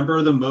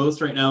remember the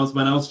most right now is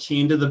when I was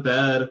chained to the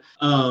bed.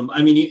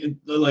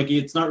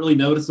 It's not really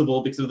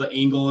noticeable because of the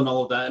angle and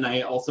all of that, and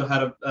I also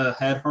had a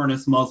head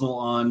harness muzzle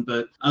on,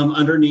 but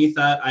underneath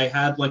that I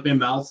had like my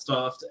mouth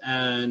stuffed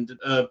and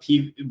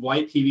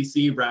white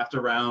PVC wrapped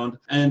around.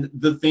 And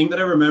the thing that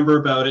I remember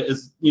about it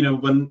is,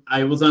 when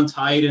I was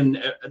untied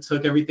and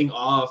took everything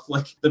off,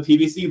 like the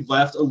PVC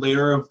left a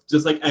layer of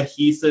just like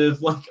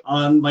adhesive like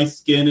on my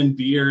skin and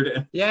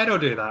beard. Yeah, don't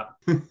do that.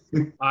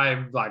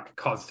 I'm like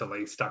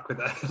constantly stuck with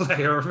that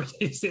layer of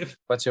adhesive.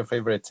 What's your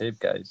favorite tape,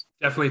 guys?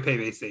 Definitely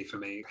PVC for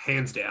me,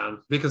 hands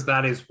down, because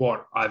that is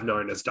what I've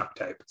known as duct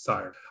tape.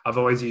 So I've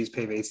always used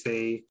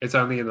PVC. It's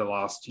only in the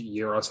last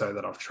year or so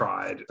that I've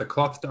tried the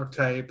cloth duct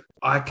tape.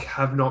 I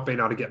have not been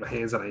able to get my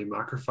hands on any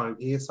microfoam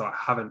here, so I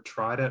haven't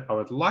tried it. I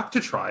would like to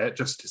try it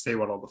just to see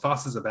what all the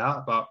fuss is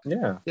about. But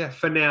yeah,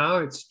 for now,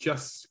 it's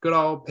just good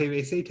old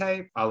PVC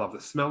tape. I love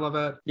the smell of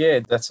it.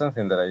 Yeah, that's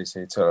something that I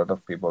say to a lot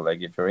of people.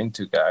 Like, if you're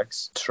into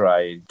gags,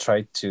 try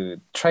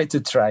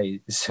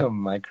some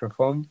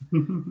microphone.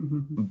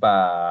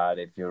 But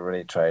if you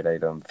really try it, I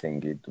don't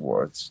think it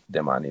worth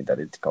the money that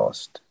it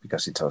cost,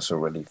 because it's also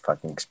really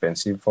fucking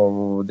expensive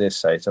for the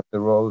size of the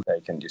roll.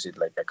 I can use it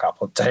like a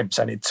couple times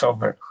and it's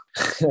over.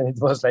 It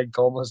was like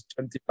almost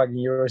 20 fucking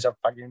euros a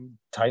fucking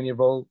tiny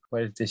roll.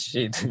 Where's this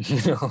shit?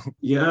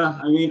 Yeah,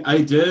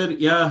 I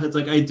did. Yeah, it's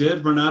like I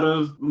did run out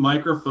of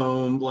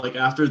microfoam like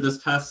after this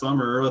past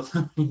summer with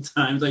how many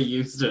times I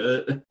used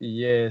it.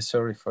 Yeah,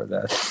 sorry for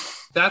that.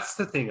 That's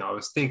the thing I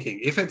was thinking.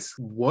 If it's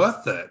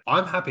worth it,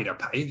 I'm happy to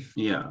pay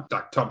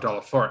like top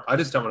dollar for it. I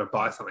just don't want to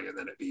buy something and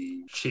then it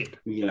be shit.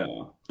 Yeah.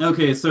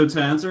 Okay, so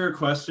to answer your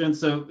question,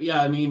 so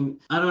yeah, I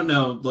don't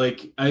know.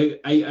 Like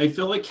I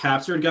feel like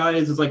Captured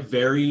Guys is like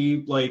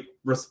very like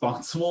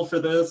responsible for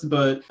this,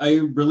 but I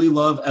really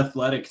love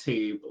athletic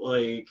tape.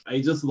 Like, I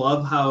just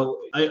love how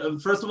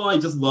first of all, I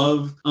just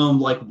love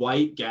like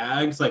white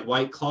gags, like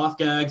white cloth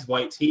gags,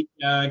 white tape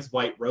gags,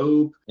 white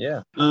rope.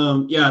 Yeah.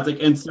 It's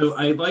like, and so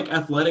I like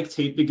athletic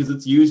tape because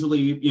it's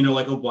usually,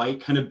 like a white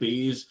kind of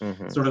beige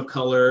sort of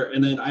color.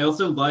 And then I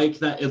also like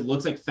that it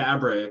looks like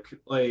fabric.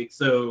 Like,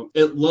 so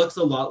it looks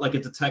a lot like a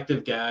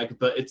detective gag,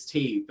 but it's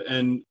tape,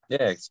 and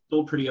it's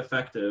still pretty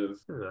effective.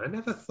 I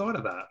never thought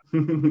of that.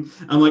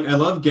 I'm like, I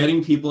love getting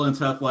getting people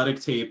into athletic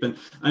tape. And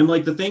I'm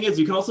like, the thing is,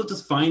 you can also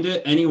just find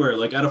it anywhere,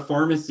 like at a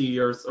pharmacy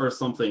or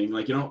something.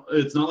 Like, you know,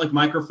 it's not like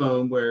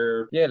microfoam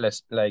where Yeah,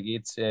 less like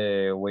it's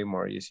way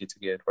more easy to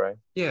get, right?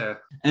 Yeah.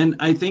 and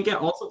I think it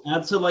also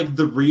adds to like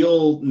the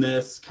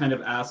realness kind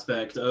of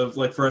aspect of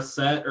like for a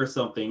set or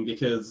something,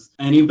 because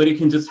anybody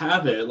can just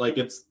have it. Like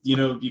it's, you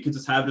know, you can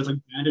just have it as like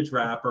bandage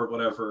wrap or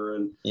whatever.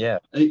 And Yeah.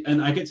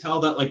 I could tell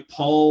that like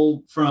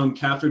Paul from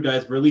Captured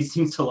Guys really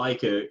seems to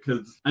like it,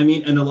 because I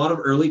mean, in a lot of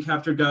early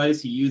Captured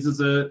Guys, he uses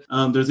it.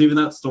 There's even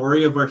that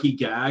story of where he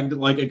gagged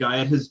like a guy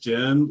at his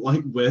gym,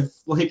 like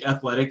with like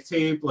athletic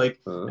tape, like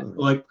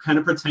kind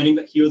of pretending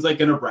that he was like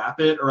gonna wrap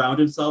it around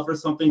himself or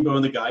something. But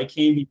when the guy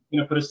came, he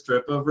gonna put a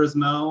strip over his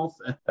mouth.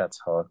 That's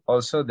hot.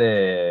 Also,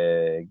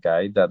 the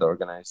guy that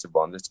organized the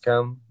bondage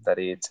camp, that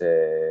is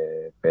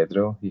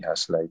Pedro, he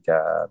has like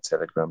a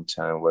Telegram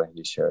channel where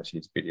he shares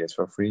his videos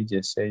for free,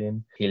 just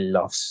saying he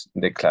loves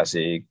the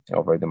classic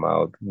over the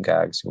mouth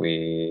gags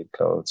with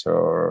clothes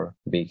or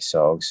big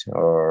socks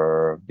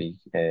or big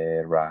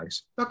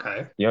rags.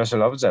 Okay. He also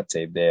loves that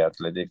tape, the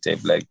athletic tape,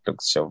 like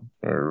looks so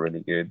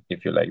really good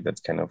if you like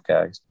that kind of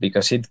gags,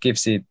 because it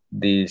gives it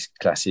this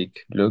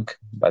classic look,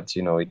 but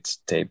you know, it's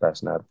tape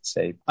as not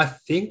safe. I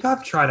think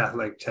I've tried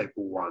athletic tape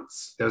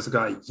once. There was a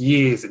guy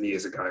years and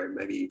years ago,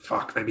 maybe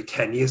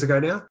 10 years ago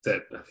now,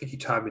 that I think he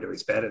tied me to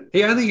his bed, and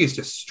he only used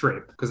a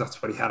strip because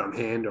that's what he had on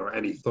hand,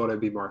 and he thought it'd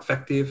be more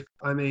effective.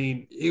 I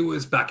mean, it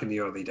was back in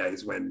the early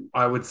days when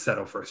I would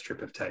settle for a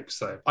strip of tape,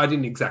 so I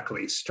didn't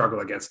exactly struggle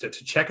against it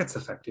to check its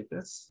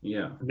effectiveness.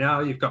 Yeah. Now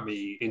you've got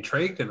me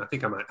intrigued, and I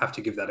think I might have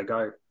to give that a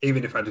go,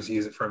 even if I just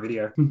use it for a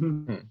video.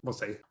 We'll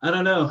see. I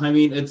don't know. I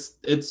mean,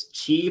 it's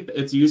cheap.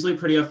 It's usually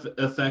pretty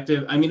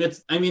effective. I mean,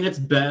 it's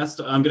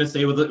best, I'm gonna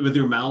say, with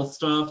your mouth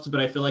stuffed, but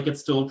I feel like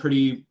it's still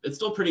pretty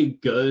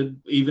good,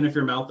 even if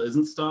your mouth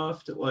isn't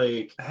stuffed.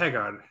 Like, hang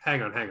on.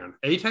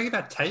 Are you talking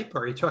about tape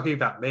or are you talking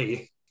about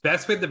me?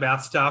 Best with the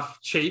mouth stuff,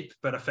 cheap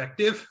but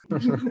effective.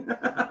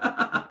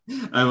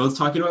 I was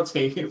talking about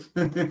tape.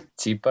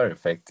 Cheap but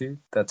effective?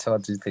 That's how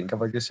you think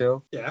about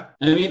yourself? Yeah.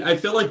 I mean, I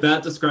feel like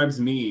that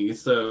describes me,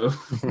 so.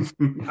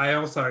 I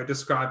also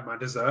describe my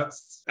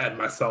desserts and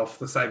myself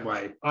the same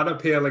way.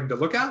 Unappealing to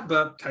look at,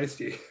 but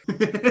tasty.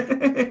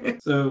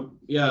 So,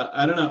 yeah,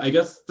 I don't know. I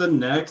guess the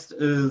next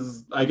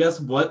is,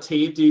 what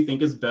tape do you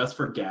think is best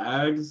for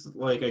gags?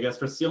 Like, I guess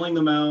for sealing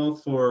the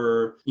mouth,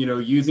 for, you know,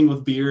 using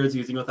with beards,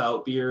 using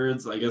without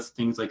beards, I guess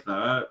things like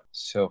that.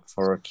 So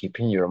for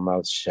keeping your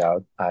mouth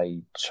shut, I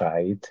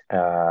tried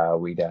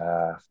with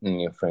a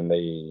new friend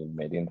I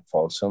made in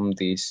Folsom,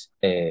 this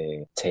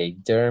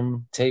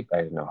Takederm tape.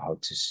 I don't know how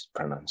to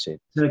pronounce it.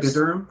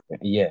 Tegaderm?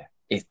 Yeah,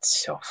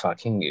 it's so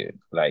fucking good.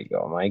 Like,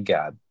 oh my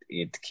God.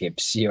 It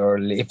keeps your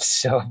lips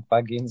so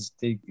fucking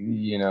sticky,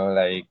 you know,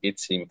 like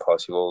it's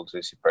impossible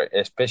to separate,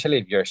 especially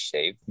if you're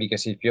shaved,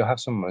 because if you have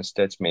some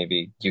mustache,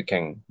 maybe you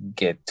can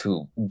get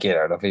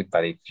out of it,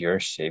 but if you're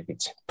shaved,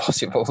 it's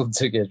impossible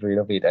to get rid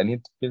of it, and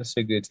it feels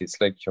so good. It's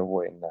like you're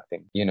wearing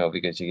nothing, you know,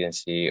 because you can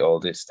see all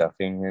the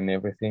stuffing and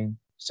everything.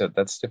 So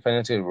that's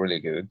definitely really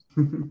good,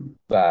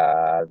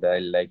 but I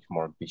like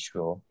more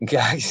visual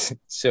guys.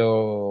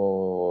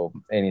 So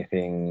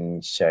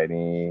anything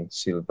shiny,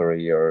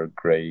 silvery or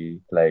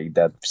gray, like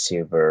that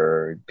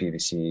silver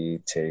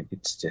PVC tape,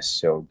 it's just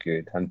so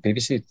good. And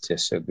PVC is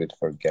just so good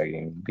for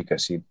gagging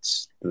because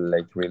it's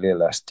like really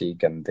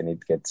elastic and then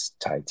it gets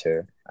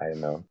tighter. I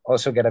don't know.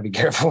 Also gotta be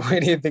careful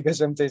with it because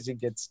sometimes it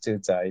gets too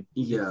tight.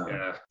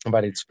 Yeah.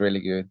 But it's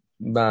really good.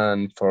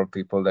 And for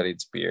people that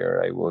it's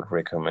beer, I would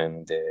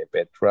recommend the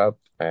bed wrap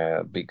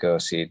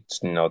because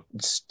it's not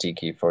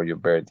sticky for your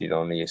bed. It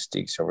only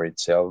sticks over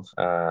itself,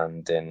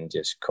 and then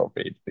just cover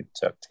it with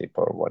duct tape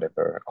or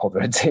whatever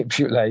other tape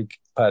you like.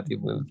 But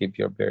it will keep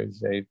your bed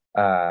safe.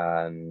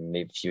 And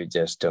if you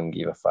just don't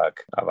give a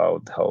fuck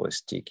about how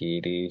sticky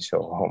it is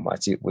or how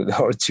much it will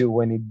hurt you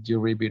when you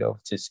rip it off,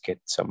 just get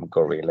some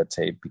Gorilla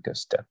Tape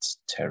because that's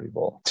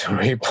terrible to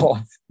rip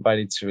off. But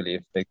it's really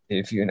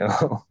effective, you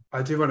know.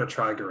 I do want to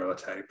try Gorilla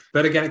Tape.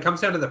 But again, it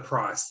comes down to the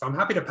price. I'm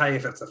happy to pay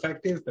if it's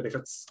effective, but if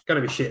it's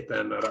going to be shit,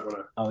 then I don't want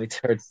to. Oh, it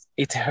hurts.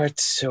 It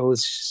hurts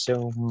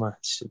so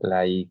much.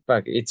 Like,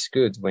 fuck, it's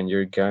good when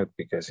you're gut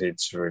because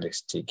it's really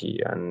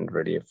sticky and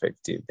really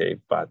effective.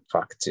 But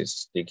fuck, to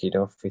stick it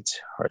off, it's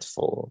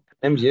hurtful.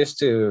 I'm used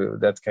to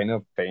that kind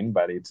of pain,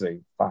 but it's like,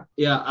 fuck.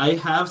 Yeah, I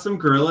have some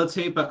Gorilla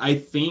Tape, but I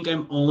think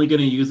I'm only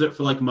going to use it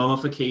for like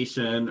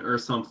mummification or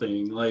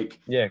something. Like,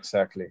 yeah,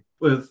 exactly.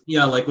 With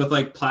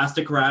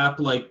plastic wrap,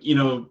 like, you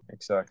know.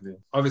 Exactly.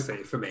 Obviously,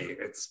 for me,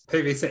 it's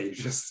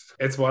PVC.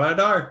 It's what I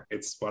know.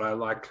 It's what I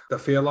like the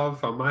feel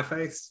of on my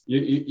face.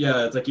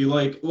 Yeah, it's like you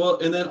like. Well,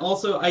 and then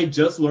also, I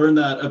just learned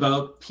that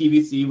about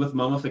PVC with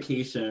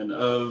mummification,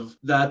 of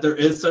that there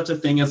is such a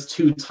thing as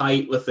too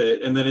tight with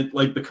it, and then it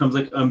like becomes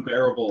like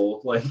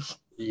unbearable. Like,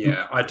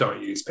 Yeah, I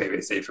don't use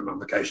PVC for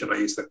mummification. I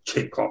use the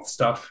cheap cloth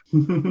stuff.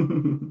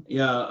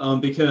 Yeah,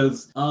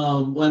 because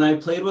when I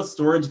played with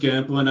Storage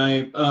Gimp, when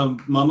I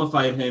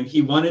mummified him,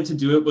 he wanted to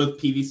do it with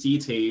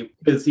PVC tape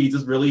because he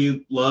just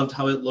really loved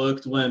how it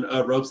looked when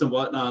Ropes and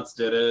Whatnots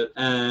did it.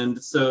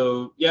 And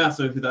so, yeah,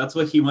 so that's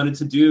what he wanted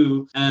to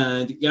do.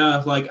 And yeah,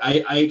 like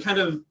I kind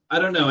of, I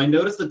don't know, I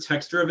noticed the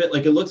texture of it.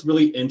 Like it looks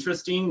really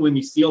interesting when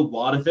you see a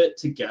lot of it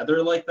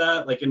together like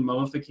that, like in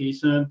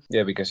mummification.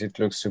 Yeah, because it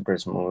looks super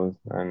smooth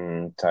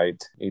and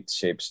tight. It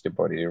shapes the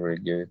body really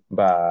good.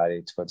 But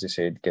it's what you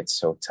say, it gets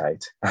so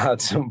tight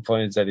at some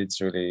points that it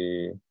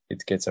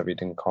gets a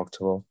bit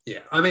uncomfortable. Yeah,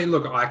 I mean,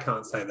 look, I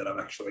can't say that I've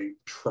actually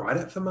tried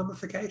it for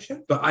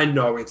mummification, but I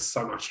know it's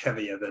so much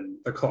heavier than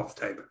the cloth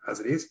tape as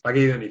it is. Like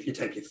even if you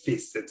tape your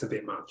fists, it's a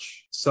bit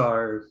much.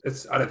 So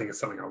I don't think it's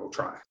something I will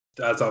try.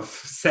 As I've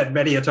said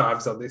many a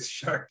times on this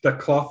show, the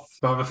cloth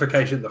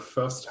mummification the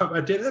first time I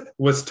did it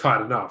was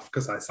tight enough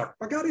because I sucked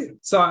my gut in.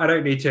 So I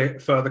don't need to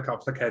further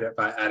complicate it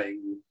by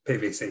adding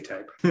PVC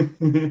tape.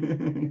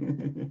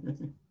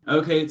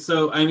 Okay,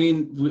 so I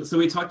mean, so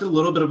we talked a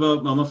little bit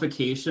about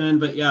mummification,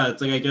 but yeah,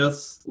 it's like, I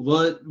guess,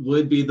 what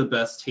would be the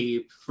best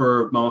tape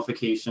for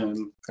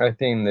mummification? I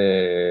think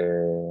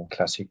the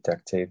classic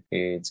duct tape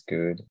is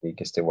good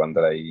because the one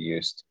that I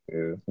used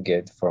to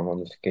get for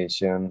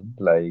mummification,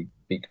 like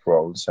big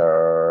rolls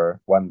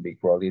one big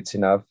roll, it's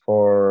enough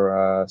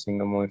for a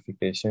single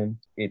mummification.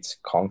 It's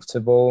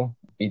comfortable.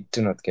 It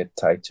do not get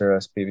tighter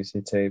as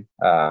PVC tape.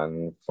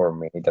 And for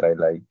me, that I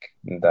like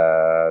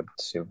that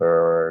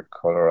silver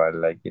color, I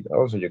like it.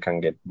 Also, you can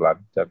get black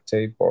duct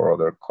tape or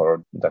other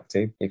colored duct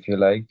tape if you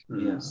like.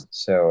 Yes.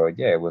 So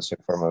yeah, I would say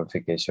for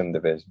mummification, the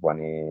best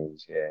one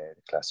is the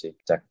classic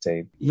duct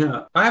tape.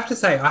 Yeah. I have to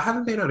say, I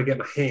haven't been able to get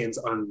my hands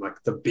on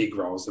like the big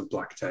rolls of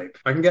black tape.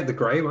 I can get the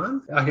grey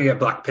one. I can get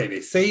black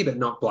PVC, but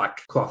not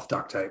black cloth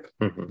duct tape.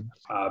 Mm-hmm.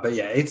 But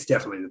yeah, it's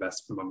definitely the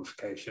best for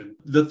mummification.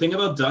 The thing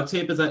about duct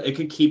tape is that it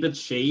could keep its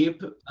shape.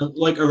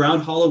 Like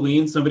around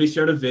Halloween, somebody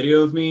shared a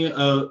video with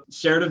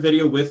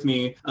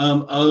me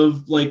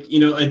of like, you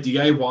know, a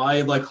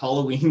DIY like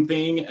Halloween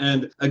thing,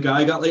 and a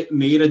guy got like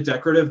made a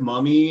decorative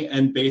mummy,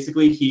 and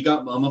basically he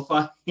got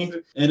mummified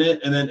in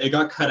it, and then it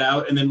got cut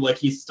out, and then like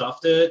he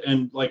stuffed it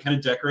and like kind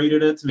of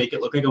decorated it to make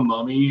it look like a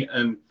mummy.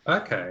 And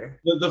okay,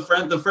 the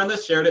friend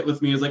that shared it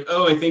with me is like,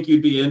 oh, I think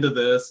you'd be into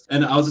this,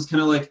 and I was just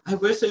kind of like, I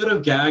wish I would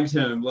have gagged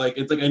him. Like,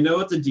 it's like, I know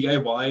it's a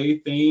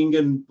DIY thing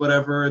and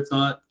whatever, it's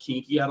not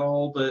kinky at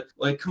all, but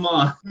like, come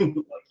on. Like,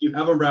 you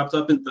have them wrapped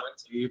up in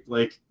duct tape,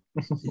 like.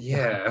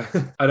 Yeah,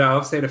 I know.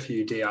 I've seen a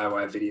few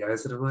DIY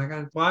videos and I'm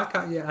like, why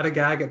can't you add a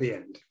gag at the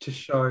end to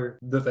show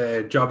that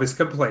their job is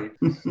complete?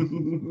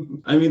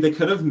 I mean, they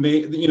could have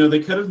made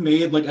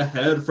like a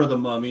head for the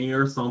mummy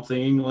or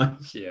something.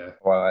 Like, yeah.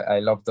 Well, I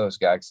love those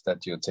gags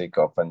that you take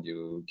off and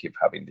you keep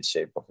having the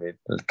shape of it,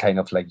 kind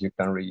of like you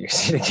can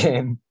reuse it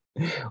again.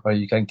 Or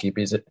you can keep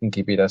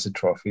it as a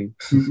trophy.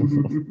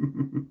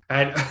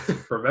 And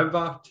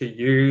remember to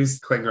use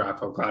cling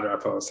wrap or glad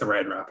wrap or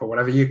saran wrap or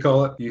whatever you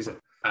call it. Use it.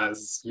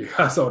 As you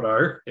guys all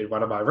know, in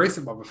one of my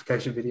recent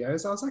mummification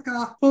videos, I was like,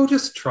 we'll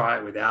just try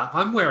it without.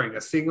 I'm wearing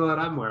a singlet,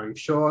 I'm wearing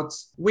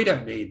shorts. We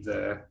don't need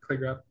the cling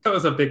wrap. That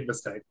was a big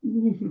mistake.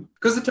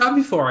 Because the time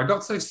before, I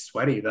got so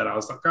sweaty that I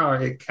was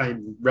like, it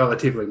came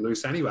relatively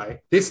loose anyway.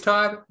 This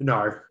time,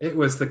 no. It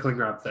was the cling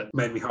wrap that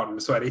made me hot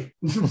and sweaty.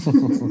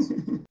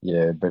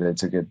 Yeah, better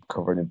to get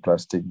covered in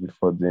plastic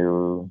before they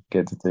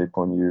get the tape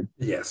on you.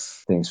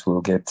 Yes. Things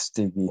will get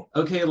sticky.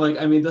 Okay, like,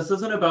 I mean, this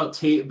isn't about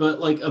tape,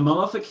 but like a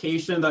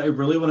mummification that I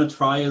really want to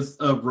try is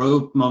a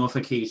rope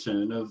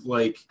mummification, of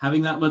like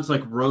having that much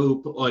like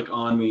rope like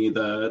on me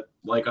that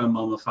like I'm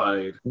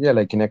mummified. Yeah,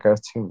 like in a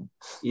cartoon.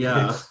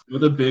 Yeah,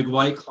 with a big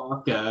white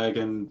cloth gag,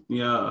 and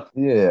yeah.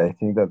 Yeah, I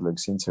think that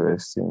looks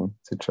interesting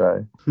to try.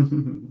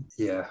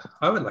 Yeah,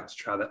 I would like to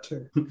try that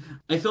too.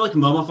 I feel like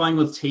mummifying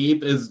with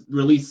tape is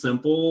really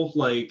simple.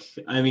 Like,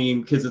 I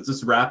mean, because it's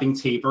just wrapping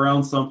tape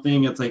around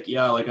something. It's like,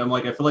 yeah, like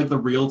I feel like the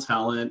real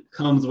talent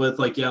comes with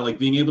like, yeah, like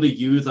being able to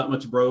use that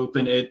much rope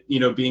and it, you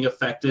know, being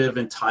effective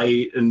and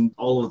tight and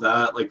all of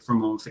that, like for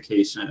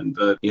mummification.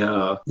 But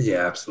yeah.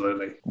 Yeah,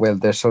 absolutely. Well,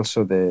 there's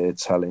also the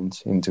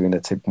challenge in doing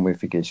a tape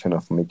mummification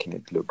of making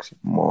it look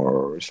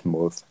more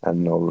smooth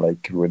and not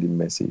like really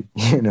messy,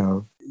 you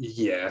know?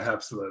 Yeah,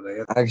 absolutely.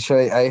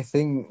 Actually, I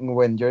think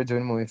when you're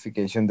doing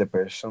mummification, the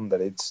person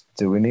that is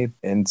doing it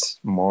ends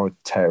more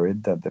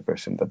tired than the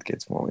person that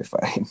gets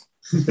mummified.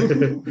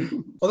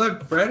 Although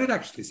Brandon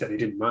actually said he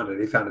didn't mind it.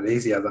 He found it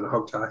easier than a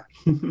hog tie.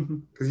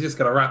 Because you just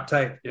got to wrap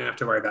tape. You don't have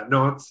to worry about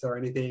knots or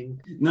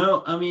anything.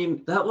 No, I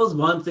mean, that was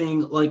one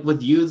thing, like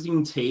with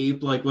using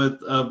tape, like with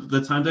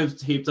the times I've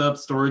taped up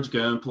Storage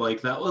Gimp,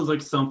 like that was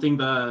like something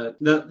that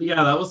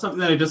was something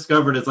that I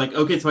discovered. It's like,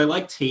 okay, so I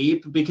like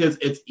tape because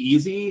it's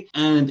easy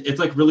and it's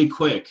like really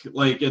quick.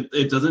 Like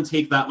it doesn't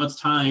take that much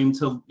time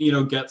to, you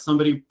know, get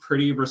somebody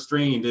pretty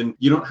restrained, and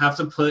you don't have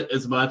to put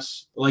as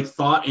much like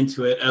thought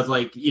into it as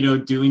like, you know,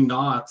 doing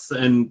knots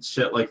and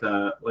shit like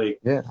that. Like,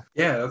 Yeah,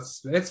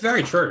 it's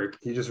very true.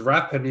 You just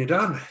wrap and you're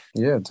done.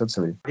 yeah,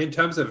 totally. In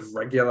terms of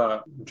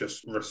regular,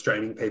 just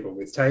restraining people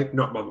with tape,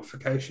 not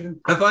mummification,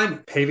 I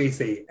find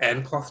PVC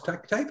and cloth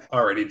duct tape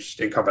are an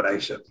interesting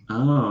combination.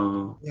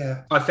 oh,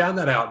 Yeah, I found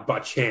that out by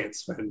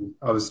chance when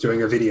I was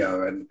doing a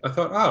video, and I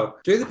thought, oh,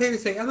 do the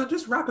PVC and then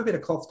just wrap a bit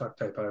of cloth duct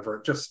tape over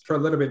it, just for a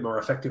little bit more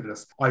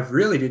effectiveness. I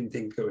really didn't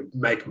think it would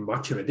make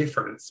much of a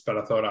difference, but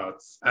I thought, oh,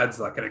 it adds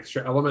like an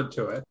extra element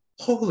to it.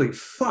 Holy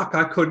fuck,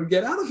 I couldn't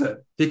get out of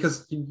it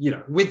because,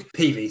 with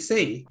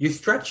PVC, you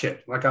stretch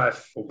it. Like I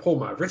will pull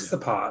my wrists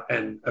apart,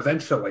 and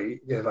eventually,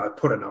 if I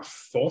put enough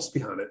force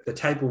behind it, the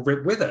tape will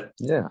rip with it.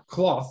 Yeah.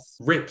 Cloth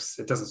rips,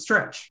 it doesn't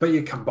stretch. But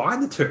you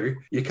combine the two,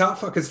 you can't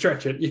fucking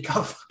stretch it, you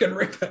can't fucking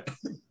rip it.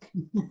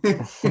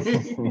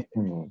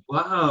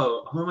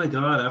 wow. Oh my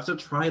God. I have to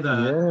try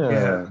that.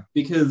 Yeah.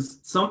 Because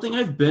something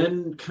I've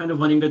been kind of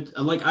wanting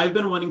to, like, I've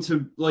been wanting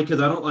to, like,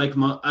 because I don't like,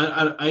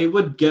 I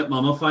would get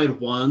mummified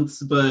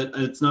once, but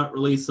it's not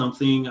really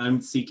something I'm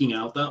seeking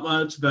out that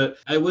much. But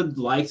I would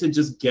like to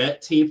just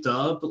get taped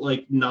up,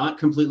 like, not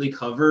completely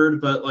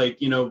covered, but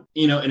like, in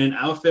an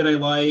outfit I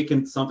like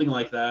and something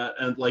like that,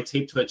 and like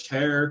taped to a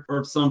chair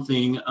or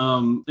something.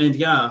 And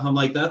yeah, I'm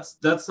like, that's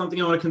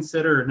something I want to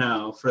consider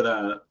now for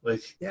that.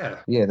 Like,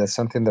 yeah, that's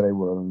something that I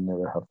would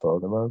never have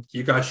thought about.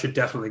 You guys should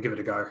definitely give it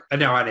a go. And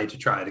now I need to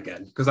try it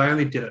again because I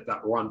only did it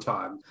that one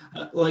time.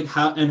 Like,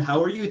 how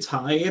are you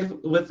tied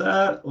with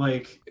that?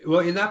 Like,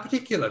 well, in that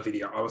particular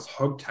video, I was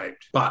hog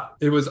taped, but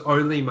it was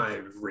only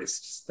my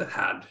wrists that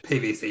had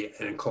PVC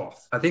and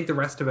cloth. I think the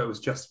rest of it was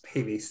just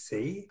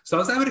PVC. So I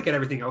was able to get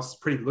everything else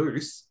pretty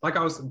loose. Like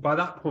by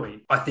that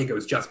point, I think it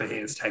was just my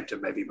hands taped to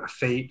maybe my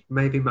feet,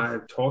 maybe my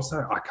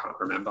torso. I can't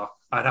remember.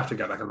 I'd have to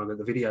go back and look at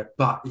the video.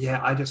 But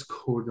yeah, I just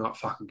could not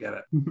fucking get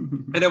it.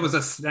 And it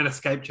was an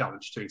escape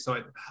challenge too.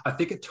 So I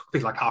think it took me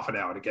like half an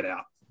hour to get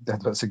out.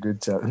 That was a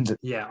good challenge.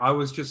 Yeah, I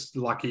was just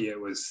lucky it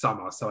was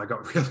summer, so I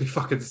got really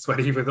fucking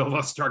sweaty with all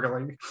the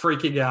struggling,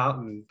 freaking out.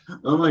 And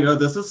oh my God,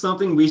 this is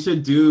something we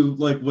should do,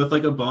 like with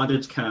like a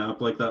bondage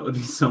camp. Like that would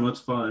be so much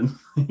fun.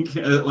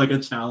 Like a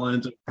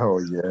challenge. Oh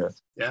yeah.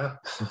 Yeah.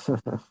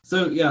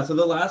 So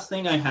the last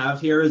thing I have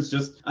here is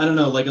just, I don't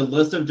know, like a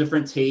list of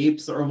different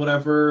tapes or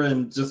whatever,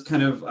 and just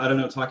kind of, I don't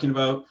know, talking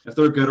about if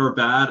they're good or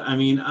bad. I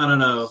mean, I don't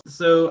know.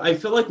 So I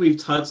feel like we've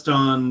touched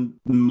on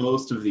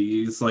most of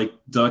these, like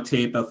duct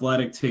tape,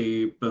 athletic tape,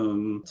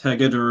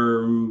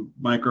 Tegaderm,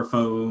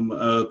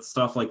 microfoam,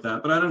 stuff like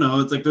that. But I don't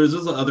know. It's like there's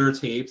just other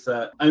tapes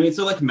that, I mean,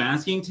 so like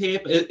masking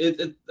tape,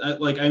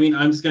 like, I mean,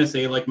 I'm just gonna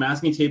say like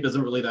masking tape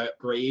isn't really that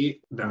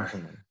great. No.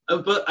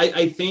 But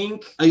I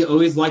think I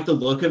always like the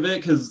look of it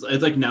because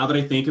it's like now that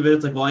I think of it,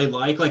 it's like, well, I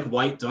like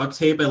white duct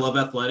tape. I love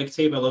athletic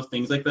tape. I love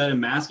things like that.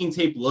 And masking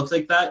tape looks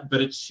like that,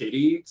 but it's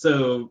shitty.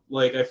 So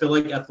like I feel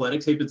like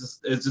athletic tape is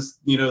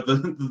just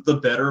the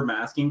better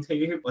masking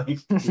tape. Like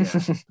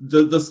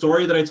the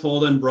story that I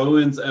told on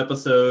Rowan's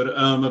episode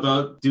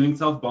about doing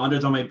self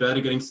bondage on my bed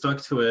and getting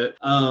stuck to it.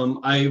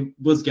 I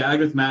was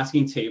gagged with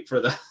masking tape for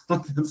that.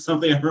 That's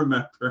something I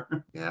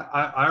remember. Yeah,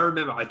 I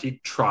remember I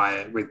did try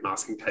it with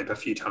masking tape a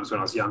few times when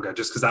I was younger,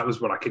 just because that was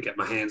what I could get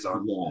my hands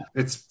on. Yeah.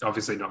 It's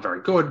obviously not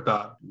very good,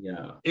 but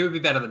yeah, it would be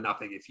better than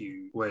nothing if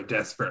you were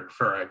desperate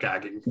for a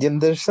gagging. Yeah,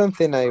 there's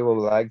something I would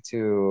like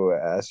to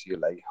ask you,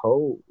 like,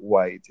 how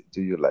wide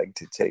do you like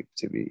the tape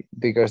to be?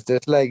 Because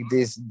there's like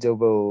these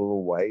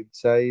double wide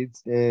side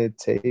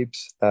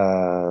tapes,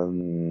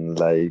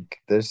 like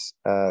there's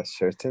a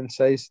certain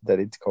size that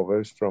it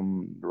covers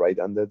from right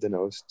under the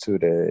nose to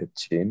the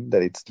chin,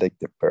 that it's like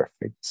the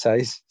perfect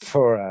size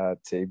for a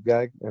tape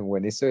gag. And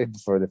when I saw it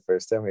for the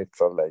first time, I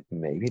thought like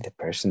maybe the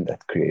person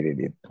that created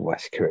it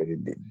was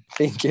created it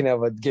thinking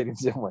about getting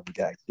someone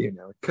gagged,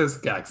 because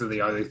gags are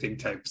the only thing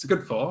tape's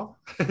good for.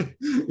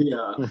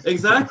 Yeah,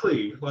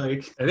 exactly.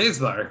 Like it is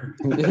though.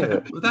 Yeah.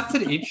 Well, that's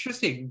an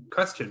interesting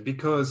question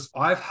because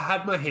I've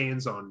had my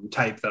hands on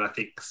tape that I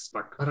think's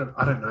like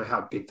I don't know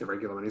how big the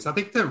regular one is. I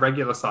think the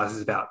regular size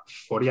is about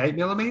 48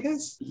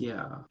 millimeters.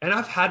 Yeah. And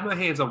I've had my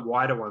hands on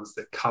wider ones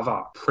that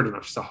cover pretty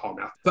much the whole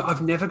mouth, but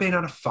I've never been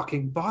able to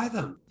fucking buy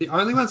them. The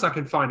only ones I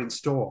can find in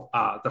store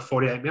are the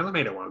 48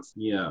 millimeter ones.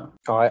 Yeah.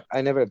 Oh,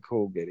 I never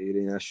could get it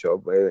in a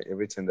shop.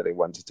 Every time that I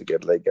wanted to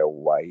get like a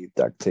white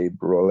duct tape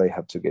roll, I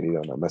had to get it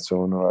on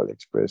Amazon or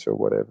AliExpress or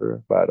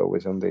whatever, but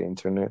always on the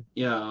internet.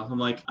 Yeah,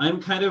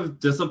 I'm kind of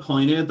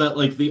disappointed that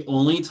like the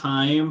only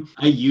time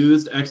I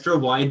used extra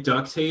wide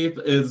duct tape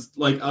is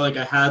like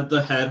I had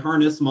the head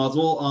harness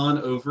muzzle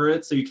on over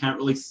it, so you can't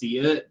really see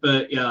it.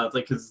 But yeah, it's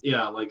like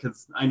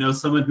because I know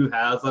someone who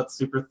has that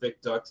super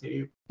thick duct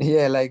tape.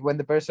 Yeah, like when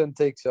the person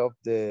takes off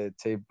the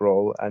tape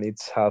roll and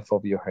it's half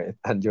of your head,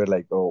 and you're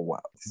like, oh wow,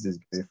 this is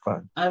really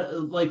fun.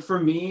 Like for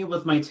me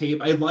with my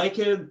tape, I like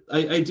it.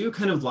 I do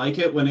kind of like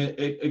it when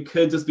it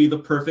could just be the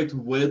perfect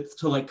width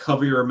to like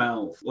cover your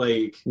mouth.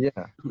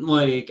 Yeah.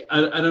 Like I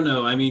don't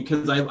know. I mean,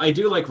 because I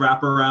do like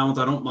wraparounds.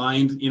 I don't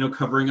mind,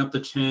 covering up the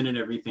chin and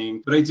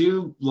everything. But I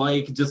do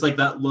like just like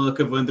that look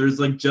of when there's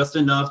like just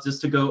enough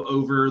just to go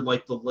over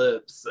like the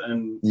lips.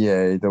 And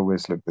Yeah, it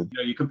always looked good.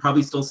 you could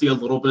probably still see a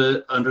little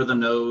bit under the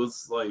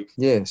nose. Like,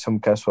 Yeah, some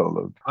casual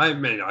look. I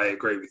mean, I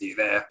agree with you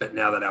there, but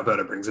now that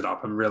Alberto brings it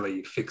up, I'm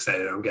really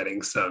fixated on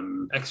getting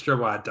some extra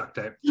wide duct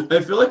tape.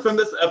 I feel like from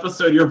this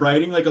episode, you're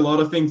writing like a lot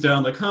of things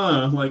down, like,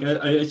 like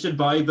I should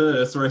buy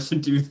this or I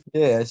should do.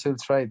 Yeah, I should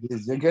try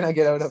this. You're gonna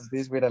get out of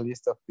this with a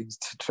list of things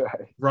to try.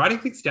 Writing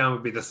things down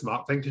would be the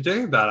smart thing to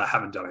do, but I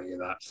haven't done any of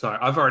that. So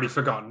I've already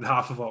forgotten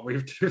half of what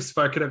we've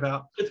spoken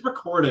about. It's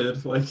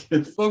recorded. Like,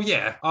 it's. Well,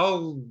 yeah,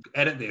 I'll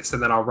edit this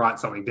and then I'll write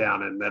something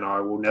down and then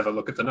I will never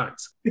look at the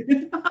notes.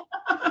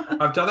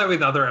 I've done that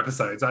with other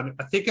episodes. I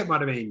think it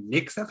might have been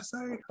Nick's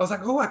episode. I was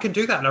like, oh, I can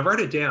do that. And I wrote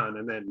it down.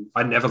 And then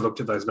I never looked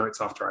at those notes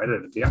after I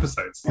edited the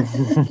episodes.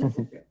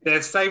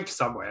 They're saved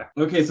somewhere.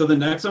 Okay, so the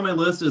next on my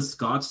list is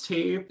Scotch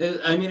tape.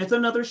 I mean, it's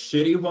another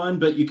shitty one,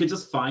 but you could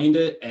just find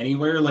it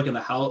anywhere, like in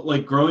the house.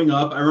 Like growing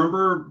up, I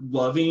remember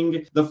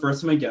loving the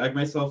first time I gagged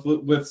myself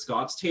with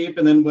Scotch tape.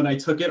 And then when I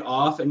took it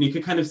off and you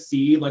could kind of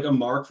see like a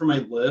mark from my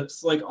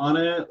lips, like on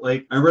it.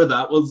 Like I remember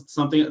that was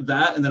something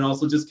that, and then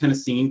also just kind of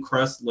seeing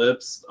crust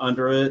lips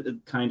under it.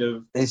 Kind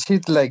of. Is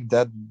it like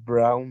that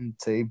brown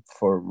tape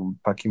for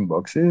packing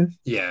boxes?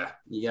 Yeah.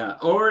 Yeah,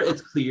 or it's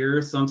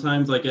clear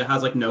sometimes, like it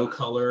has like no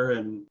color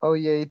and. Oh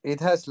yeah, it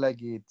has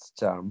like its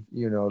charm,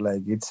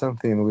 like it's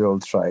something we all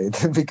tried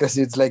because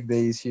it's like the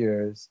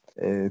easiest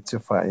to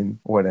find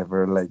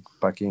whatever, like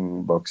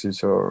packing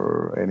boxes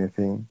or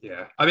anything.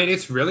 Yeah. I mean,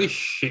 it's really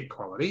shit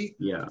quality.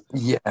 Yeah.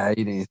 Yeah,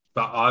 it is.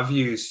 But I've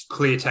used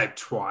clear tape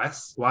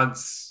twice.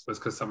 Once was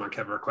because someone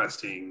kept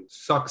requesting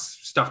socks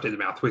stuffed in the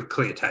mouth with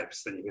clear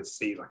tapes, then you can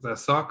see like the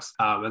socks.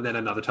 And then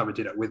another time I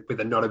did it with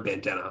a knotted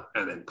bandana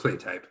and then clear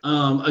tape.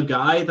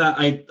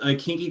 A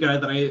kinky guy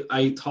that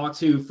I talked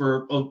to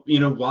for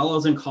while I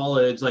was in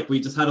college, like we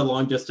just had a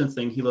long distance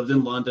thing. He lived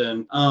in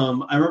London.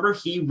 I remember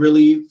he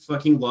really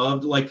fucking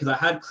loved like because I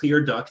had clear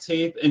duct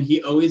tape and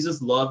he always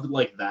just loved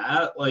like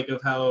that, like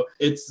of how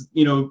it's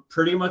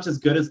pretty much as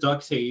good as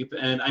duct tape.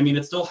 And I mean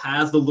it still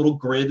has the little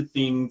grid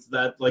things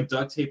that like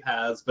duct tape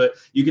has, but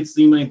you could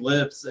see my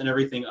lips and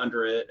everything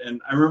under it.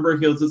 And I remember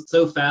he was just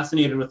so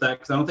fascinated with that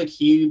because I don't think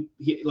he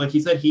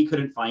said he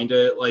couldn't find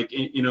it like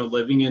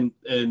living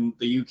in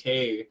the UK.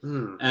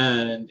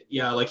 And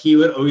yeah, like he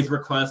would always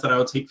request that I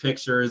would take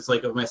pictures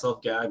like of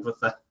myself gagged with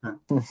that.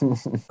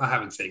 I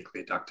haven't seen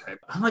clear duct tape.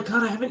 Oh my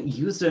god, I haven't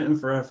used it in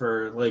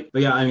forever. Like,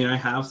 but yeah, I mean I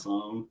have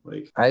some.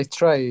 Like I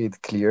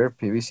tried clear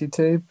PVC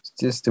tape. It's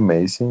just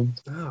amazing.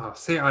 Oh,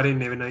 see, I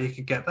didn't even know you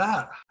could get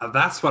that.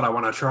 That's what I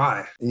want to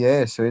try.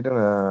 Yeah, so I done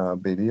a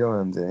video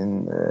and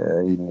then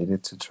I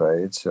needed to try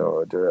it.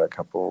 So there are a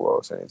couple of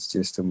rows and it's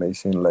just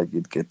amazing. Like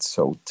it gets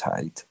so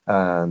tight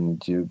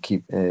and you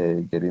keep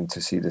getting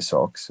to see the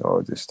socks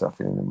or the stuff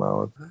in the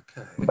mouth.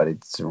 Okay. But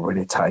it's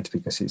really tight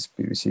because it's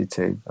PVC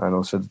tape and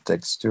also the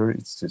texture.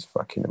 It's just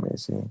fucking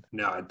amazing.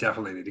 No, I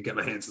definitely need to get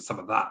my hands on some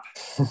of that.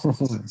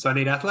 So I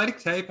need athletic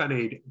tape, I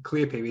need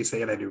clear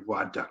PVC, and I need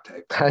wide duct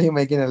tape. Are you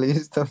making a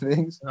list of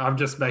things? I'm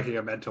just making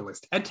a mental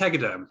list. And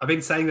Tegaderm. I've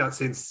been saying that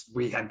since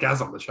we had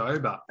Gaz on the show,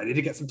 but I need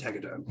to get some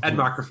Tegaderm. And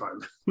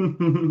microfoam.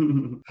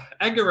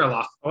 And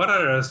Gorilla. Why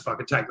don't I just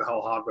fucking take the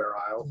whole hardware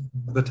aisle,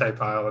 the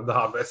tape aisle, and the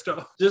hardware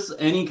store? Just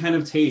any kind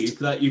of tape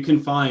that you can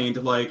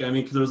find. Like, I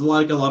mean, because there's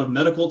like a lot of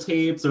medical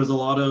tapes. There's a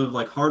lot of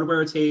like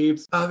hardware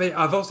tapes. I mean,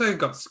 I've also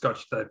got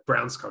the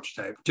brown Scotch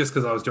tape, just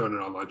because I was doing an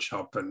online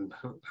shop and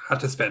had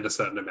to spend a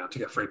certain amount to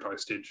get free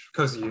postage.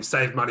 Because you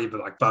save money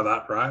by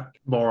that, right?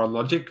 More on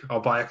logic. I'll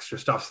buy extra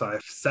stuff, so I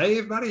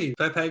save money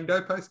by paying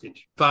no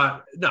postage.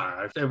 But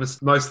no, it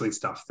was mostly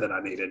stuff that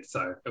I needed,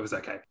 so it was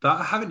okay. But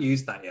I haven't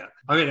used that yet.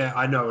 I mean,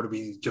 I know it'll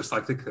be just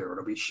like the clear,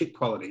 it'll be shit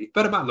quality,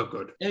 but it might look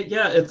good.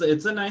 Yeah,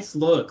 it's a nice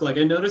look. Like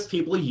I noticed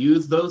people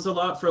use those a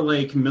lot for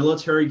like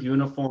military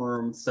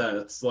uniform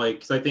sets.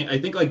 Like, 'cause I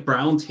think like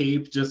brown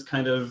tape just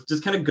kind of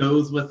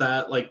goes with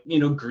that like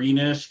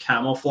greenish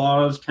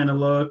camouflage kind of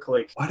look.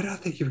 Like, why did I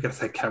think you were going to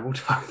say camel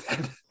toe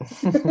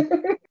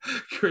then?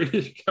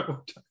 Greenish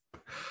camel toe.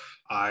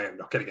 I am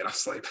not getting enough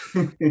sleep.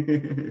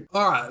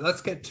 All right,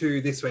 let's get to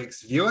this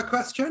week's viewer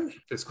question.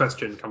 This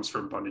question comes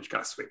from Bondage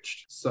Guy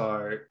Switched.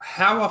 So,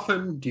 how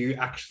often do you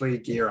actually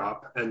gear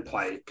up and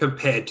play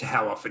compared to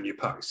how often you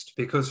post?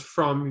 Because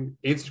from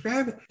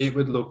Instagram, it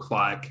would look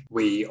like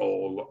we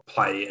all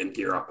play and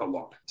gear up a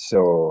lot.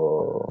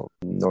 So,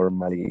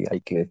 normally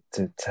I get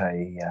to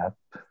tie up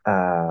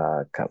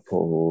a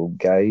couple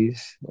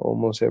guys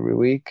almost every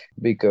week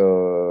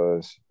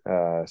because,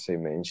 as I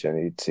mentioned,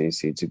 it's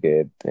easy to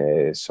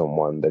get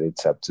someone that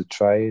it's up to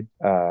try it.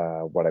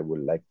 What I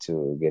would like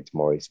to get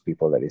more is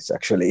people that is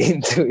actually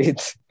into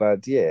it.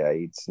 But yeah,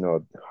 it's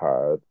not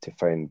hard to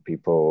find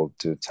people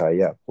to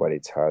tie up. What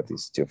it's hard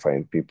is to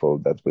find people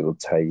that will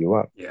tie you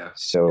up. Yeah.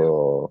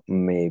 So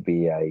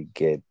maybe I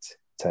get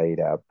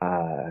tied up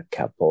a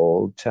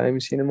couple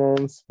times in a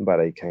month, but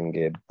I can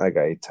get a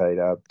guy tied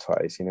up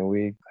twice in a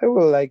week. I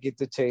would like it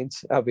to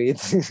change a bit,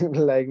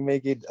 like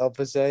make it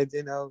opposite,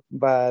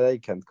 but I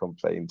can't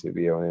complain, to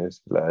be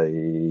honest.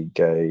 Like,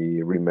 I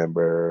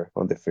remember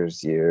on the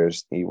first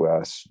years, it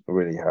was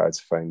really hard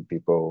to find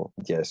people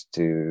just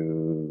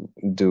to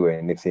do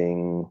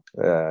anything,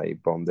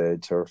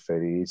 bondage or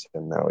fetish,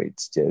 and now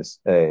it's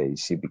just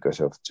easy because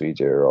of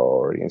Twitter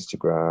or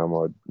Instagram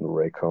or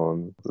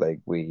Recon. Like,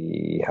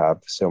 we have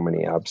so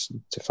many apps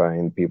to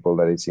find people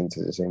that is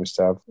into the same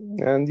stuff.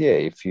 And yeah,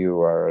 if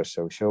you are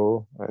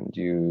social and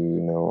you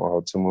know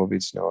how to move,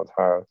 it's not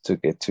hard to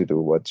get to do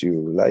what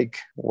you like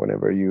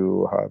whenever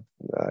you have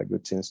a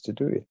good chance to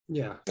do it.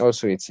 Yeah.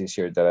 Also, it's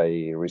easier that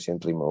I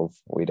recently moved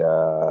with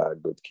a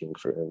good kink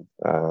friend,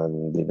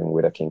 and living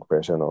with a kink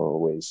person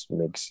always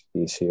makes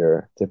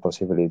easier the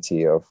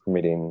possibility of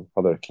meeting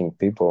other kink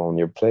people on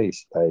your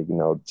place. Like,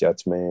 no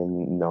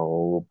judgment,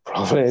 no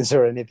problems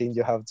or anything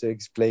you have to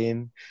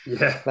explain.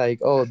 Yeah. Like,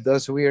 oh,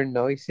 those weird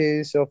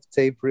noises of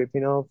tape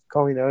ripping off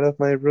coming out of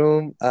my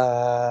room.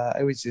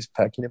 I was just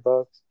packing a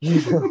box.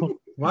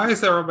 Why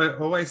is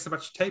there always so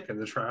much tape in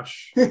the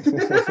trash?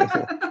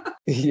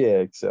 Yeah,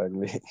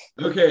 exactly.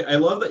 Okay, I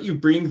love that you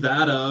bring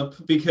that up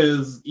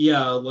because,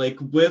 yeah, like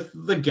with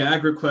the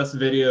gag request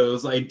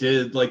videos I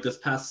did like this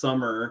past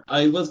summer,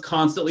 I was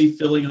constantly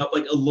filling up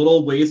like a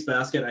little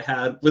wastebasket I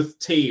had with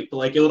tape.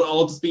 Like, it would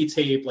all just be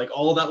tape, like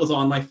all that was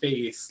on my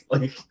face.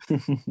 Like,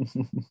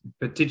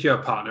 But did your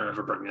partner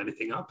ever bring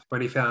anything up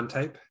when he found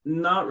tape?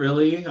 not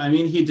really. I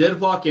mean, he did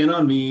walk in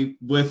on me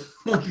with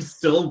like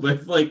still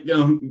with like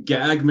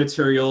gag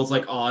materials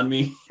like on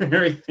me and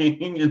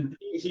everything, and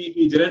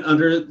he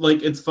didn't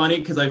like, it's funny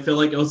because I feel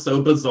like it was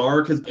so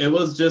bizarre because it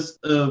was just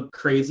a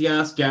crazy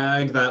ass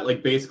gag that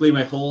like basically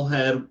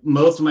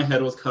most of my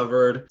head was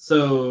covered.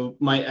 So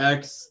my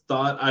ex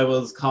thought I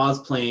was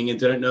cosplaying and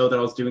didn't know that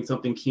I was doing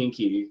something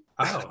kinky.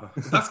 Oh,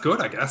 that's good,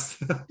 I guess.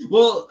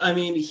 Well, I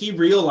mean, he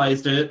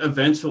realized it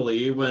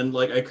eventually when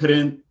like I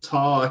couldn't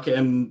talk,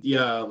 and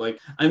yeah, like,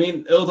 I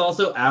mean, it was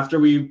also after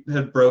we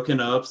had broken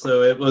up,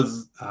 so it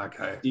was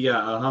Okay.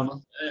 yeah.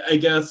 I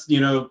guess,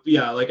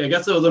 yeah, like I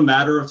guess it was a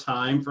matter of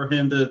time for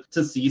him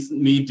to see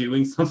me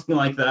doing something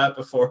like that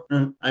before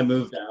I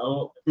moved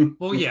out.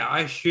 Well, yeah,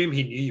 I assume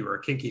he knew you were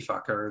a kinky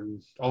fucker,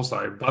 and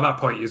also by that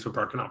point you were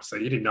broken up, so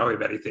you didn't know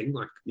him anything.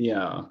 Like,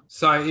 Yeah.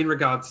 so in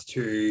regards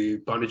to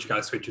Bondage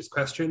Guy Switch's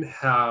question,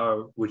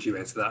 how would you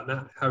answer that,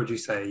 Nat? How would you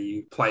say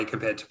you play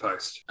compared to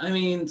post? I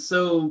mean,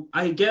 so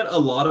I get a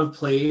lot of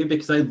play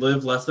because I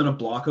live less than a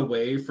block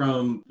away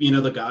from,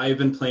 the guy I've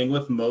been playing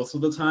with most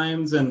of the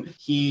times, and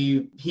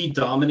he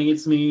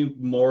dominates me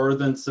more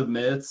than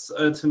submits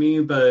to me.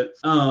 But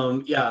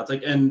yeah, it's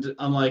like, and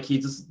I'm like, he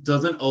just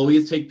doesn't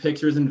always take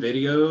pictures and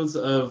videos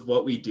of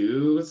what we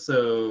do,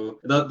 so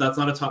that's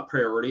not a top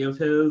priority of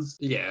his.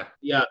 Yeah.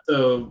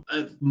 So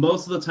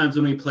most of the times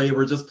when we play,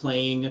 we're just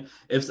playing.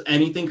 If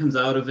anything comes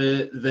out of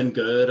it, then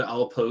good,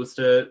 I'll post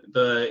it.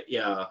 But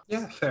yeah,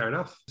 Fair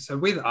enough. So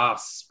with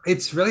us,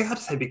 it's really hard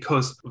to say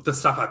because of the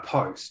stuff I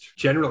post.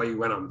 Generally,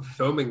 when I'm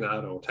filming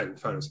that or taking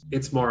photos,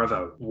 it's more of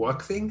a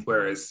work thing,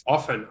 whereas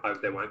often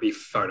there won't be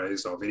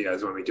photos or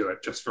videos when we do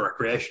it just for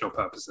recreational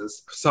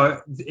purposes.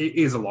 So it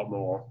is a lot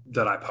more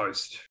that I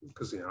post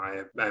because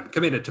I am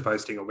committed to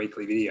posting a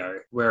weekly video,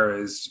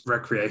 whereas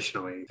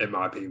recreationally it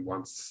might be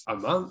once a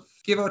month,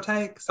 give or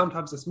take.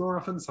 Sometimes it's more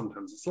often,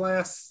 sometimes it's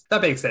less.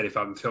 That being said, if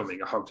I'm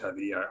filming a hogtie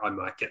video, I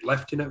might get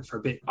left in it for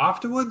a bit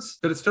afterwards,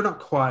 but it's still not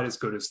quite as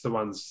good as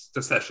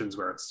the sessions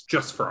where it's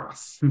just for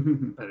us.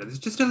 And there's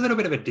just a little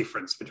bit of a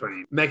difference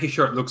between making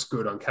sure it looks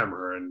good on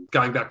camera and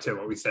going back to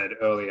what we said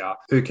earlier,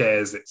 who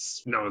cares?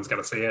 No one's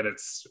going to see it.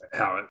 It's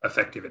how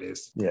effective it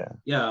is. Yeah.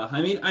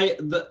 I mean,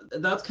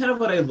 that's kind of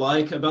what I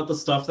like about the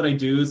stuff that I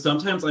do.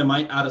 Sometimes I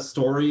might add a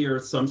story or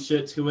some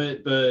shit to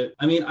it, but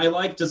I mean, I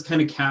like just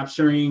kind of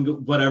capturing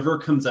whatever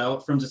comes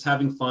out from just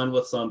having fun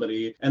with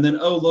somebody, and then,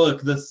 oh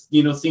look, this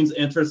seems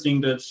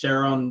interesting to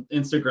share on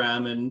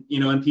Instagram, and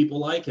and people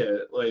like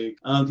it. Like,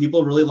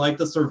 people really like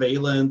the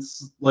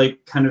surveillance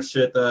like kind of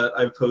shit that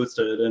I've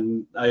posted,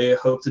 and I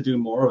hope to do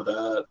more of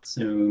that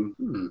soon.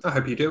 I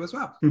hope you do as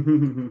well.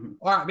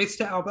 All right,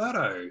 Mr.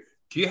 Alberto,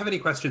 do you have any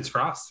questions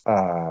for us?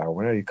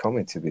 When are you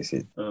coming to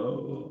visit?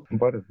 Oh,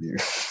 Both of you.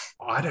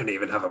 I don't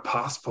even have a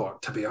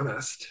passport, to be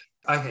honest.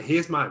 Okay,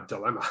 here's my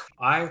dilemma.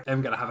 I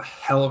am going to have a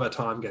hell of a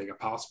time getting a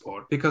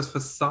passport because for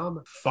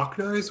some fuck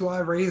knows why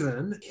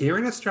reason, here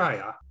in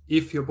Australia,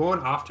 if you're born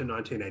after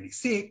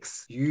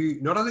 1986, you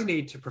not only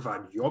need to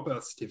provide your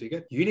birth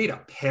certificate, you need a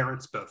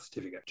parent's birth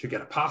certificate to get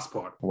a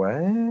passport. What?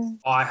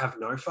 I have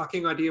no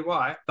fucking idea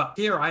why, but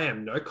here I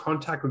am, no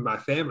contact with my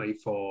family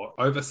for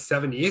over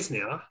 7 years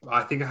now.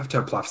 I think I have to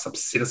apply for some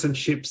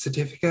citizenship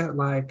certificate.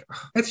 Like,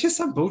 it's just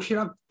some bullshit.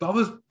 I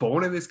was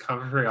born in this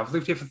country. I've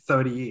lived here for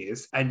 30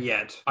 years, and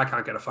yet I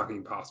can't get a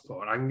fucking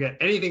passport. I can get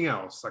anything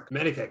else, like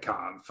Medicare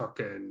card,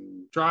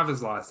 fucking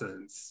driver's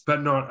license,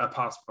 but not a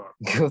passport.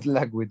 Good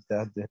luck with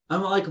that then.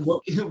 I'm like,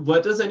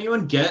 what does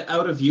anyone get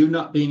out of you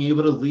not being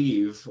able to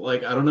leave?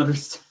 Like, I don't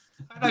understand.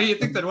 I know you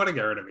think they'd want to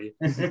get rid of me.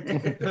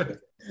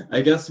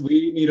 I guess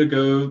we need to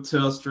go to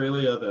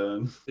Australia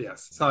then.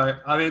 Yes. So,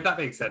 I mean, that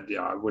being said,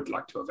 yeah, I would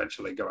like to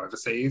eventually go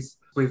overseas.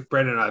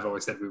 Brendan and I have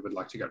always said we would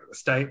like to go to the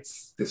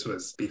States. This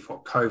was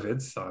before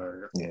COVID,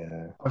 so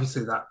Yeah.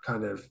 obviously that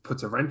kind of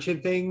puts a wrench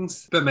in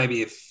things. But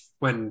maybe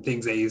when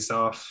things ease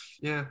off,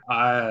 yeah.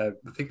 I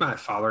think my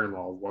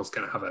father-in-law was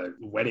going to have a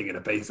wedding in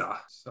Ibiza,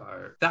 so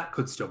that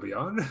could still be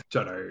on.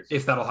 Don't know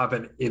if that'll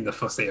happen in the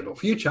foreseeable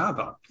future,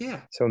 but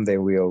yeah. Someday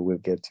we all will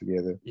get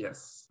together.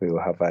 Yes. We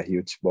will have a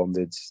huge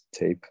bondage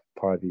tape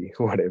party,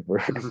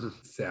 whatever.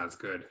 Sounds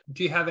good.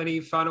 Do you have any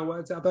final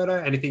words, Alberto?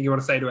 Anything you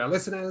want to say to our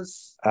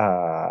listeners?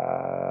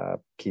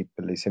 Keep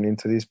listening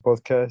to this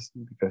podcast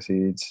because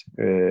it's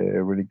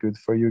really good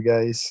for you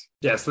guys.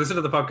 Yes, listen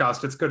to the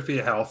podcast. It's good for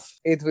your health.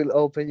 It will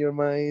open your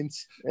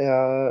minds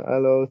a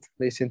lot.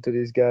 Listen to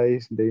these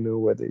guys. They know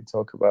what they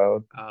talk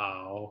about.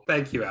 Oh,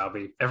 thank you,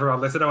 Albie.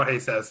 Everyone, listen to what he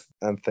says.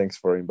 And thanks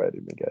for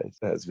inviting me, guys.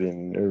 It has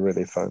been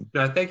really fun.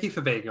 No, thank you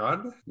for being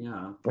on.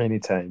 Yeah.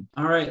 Anytime.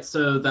 All right,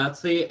 so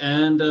that's the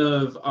end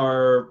of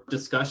our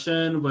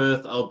discussion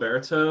with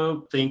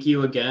Alberto. Thank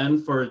you again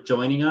for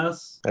joining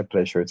us. A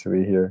pleasure to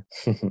be here.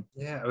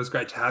 Yeah, it was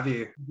great to have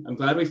you. I'm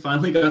glad we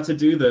finally got to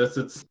do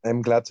this.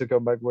 I'm glad to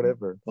come back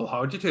whenever. We'll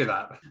hold you to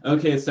that.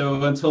 Okay,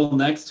 so until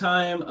next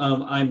time,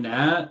 I'm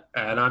Nat.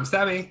 And I'm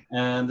Sammy.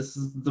 And this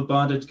is the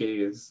Bondage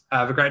Gaze.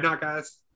 Have a great night, guys.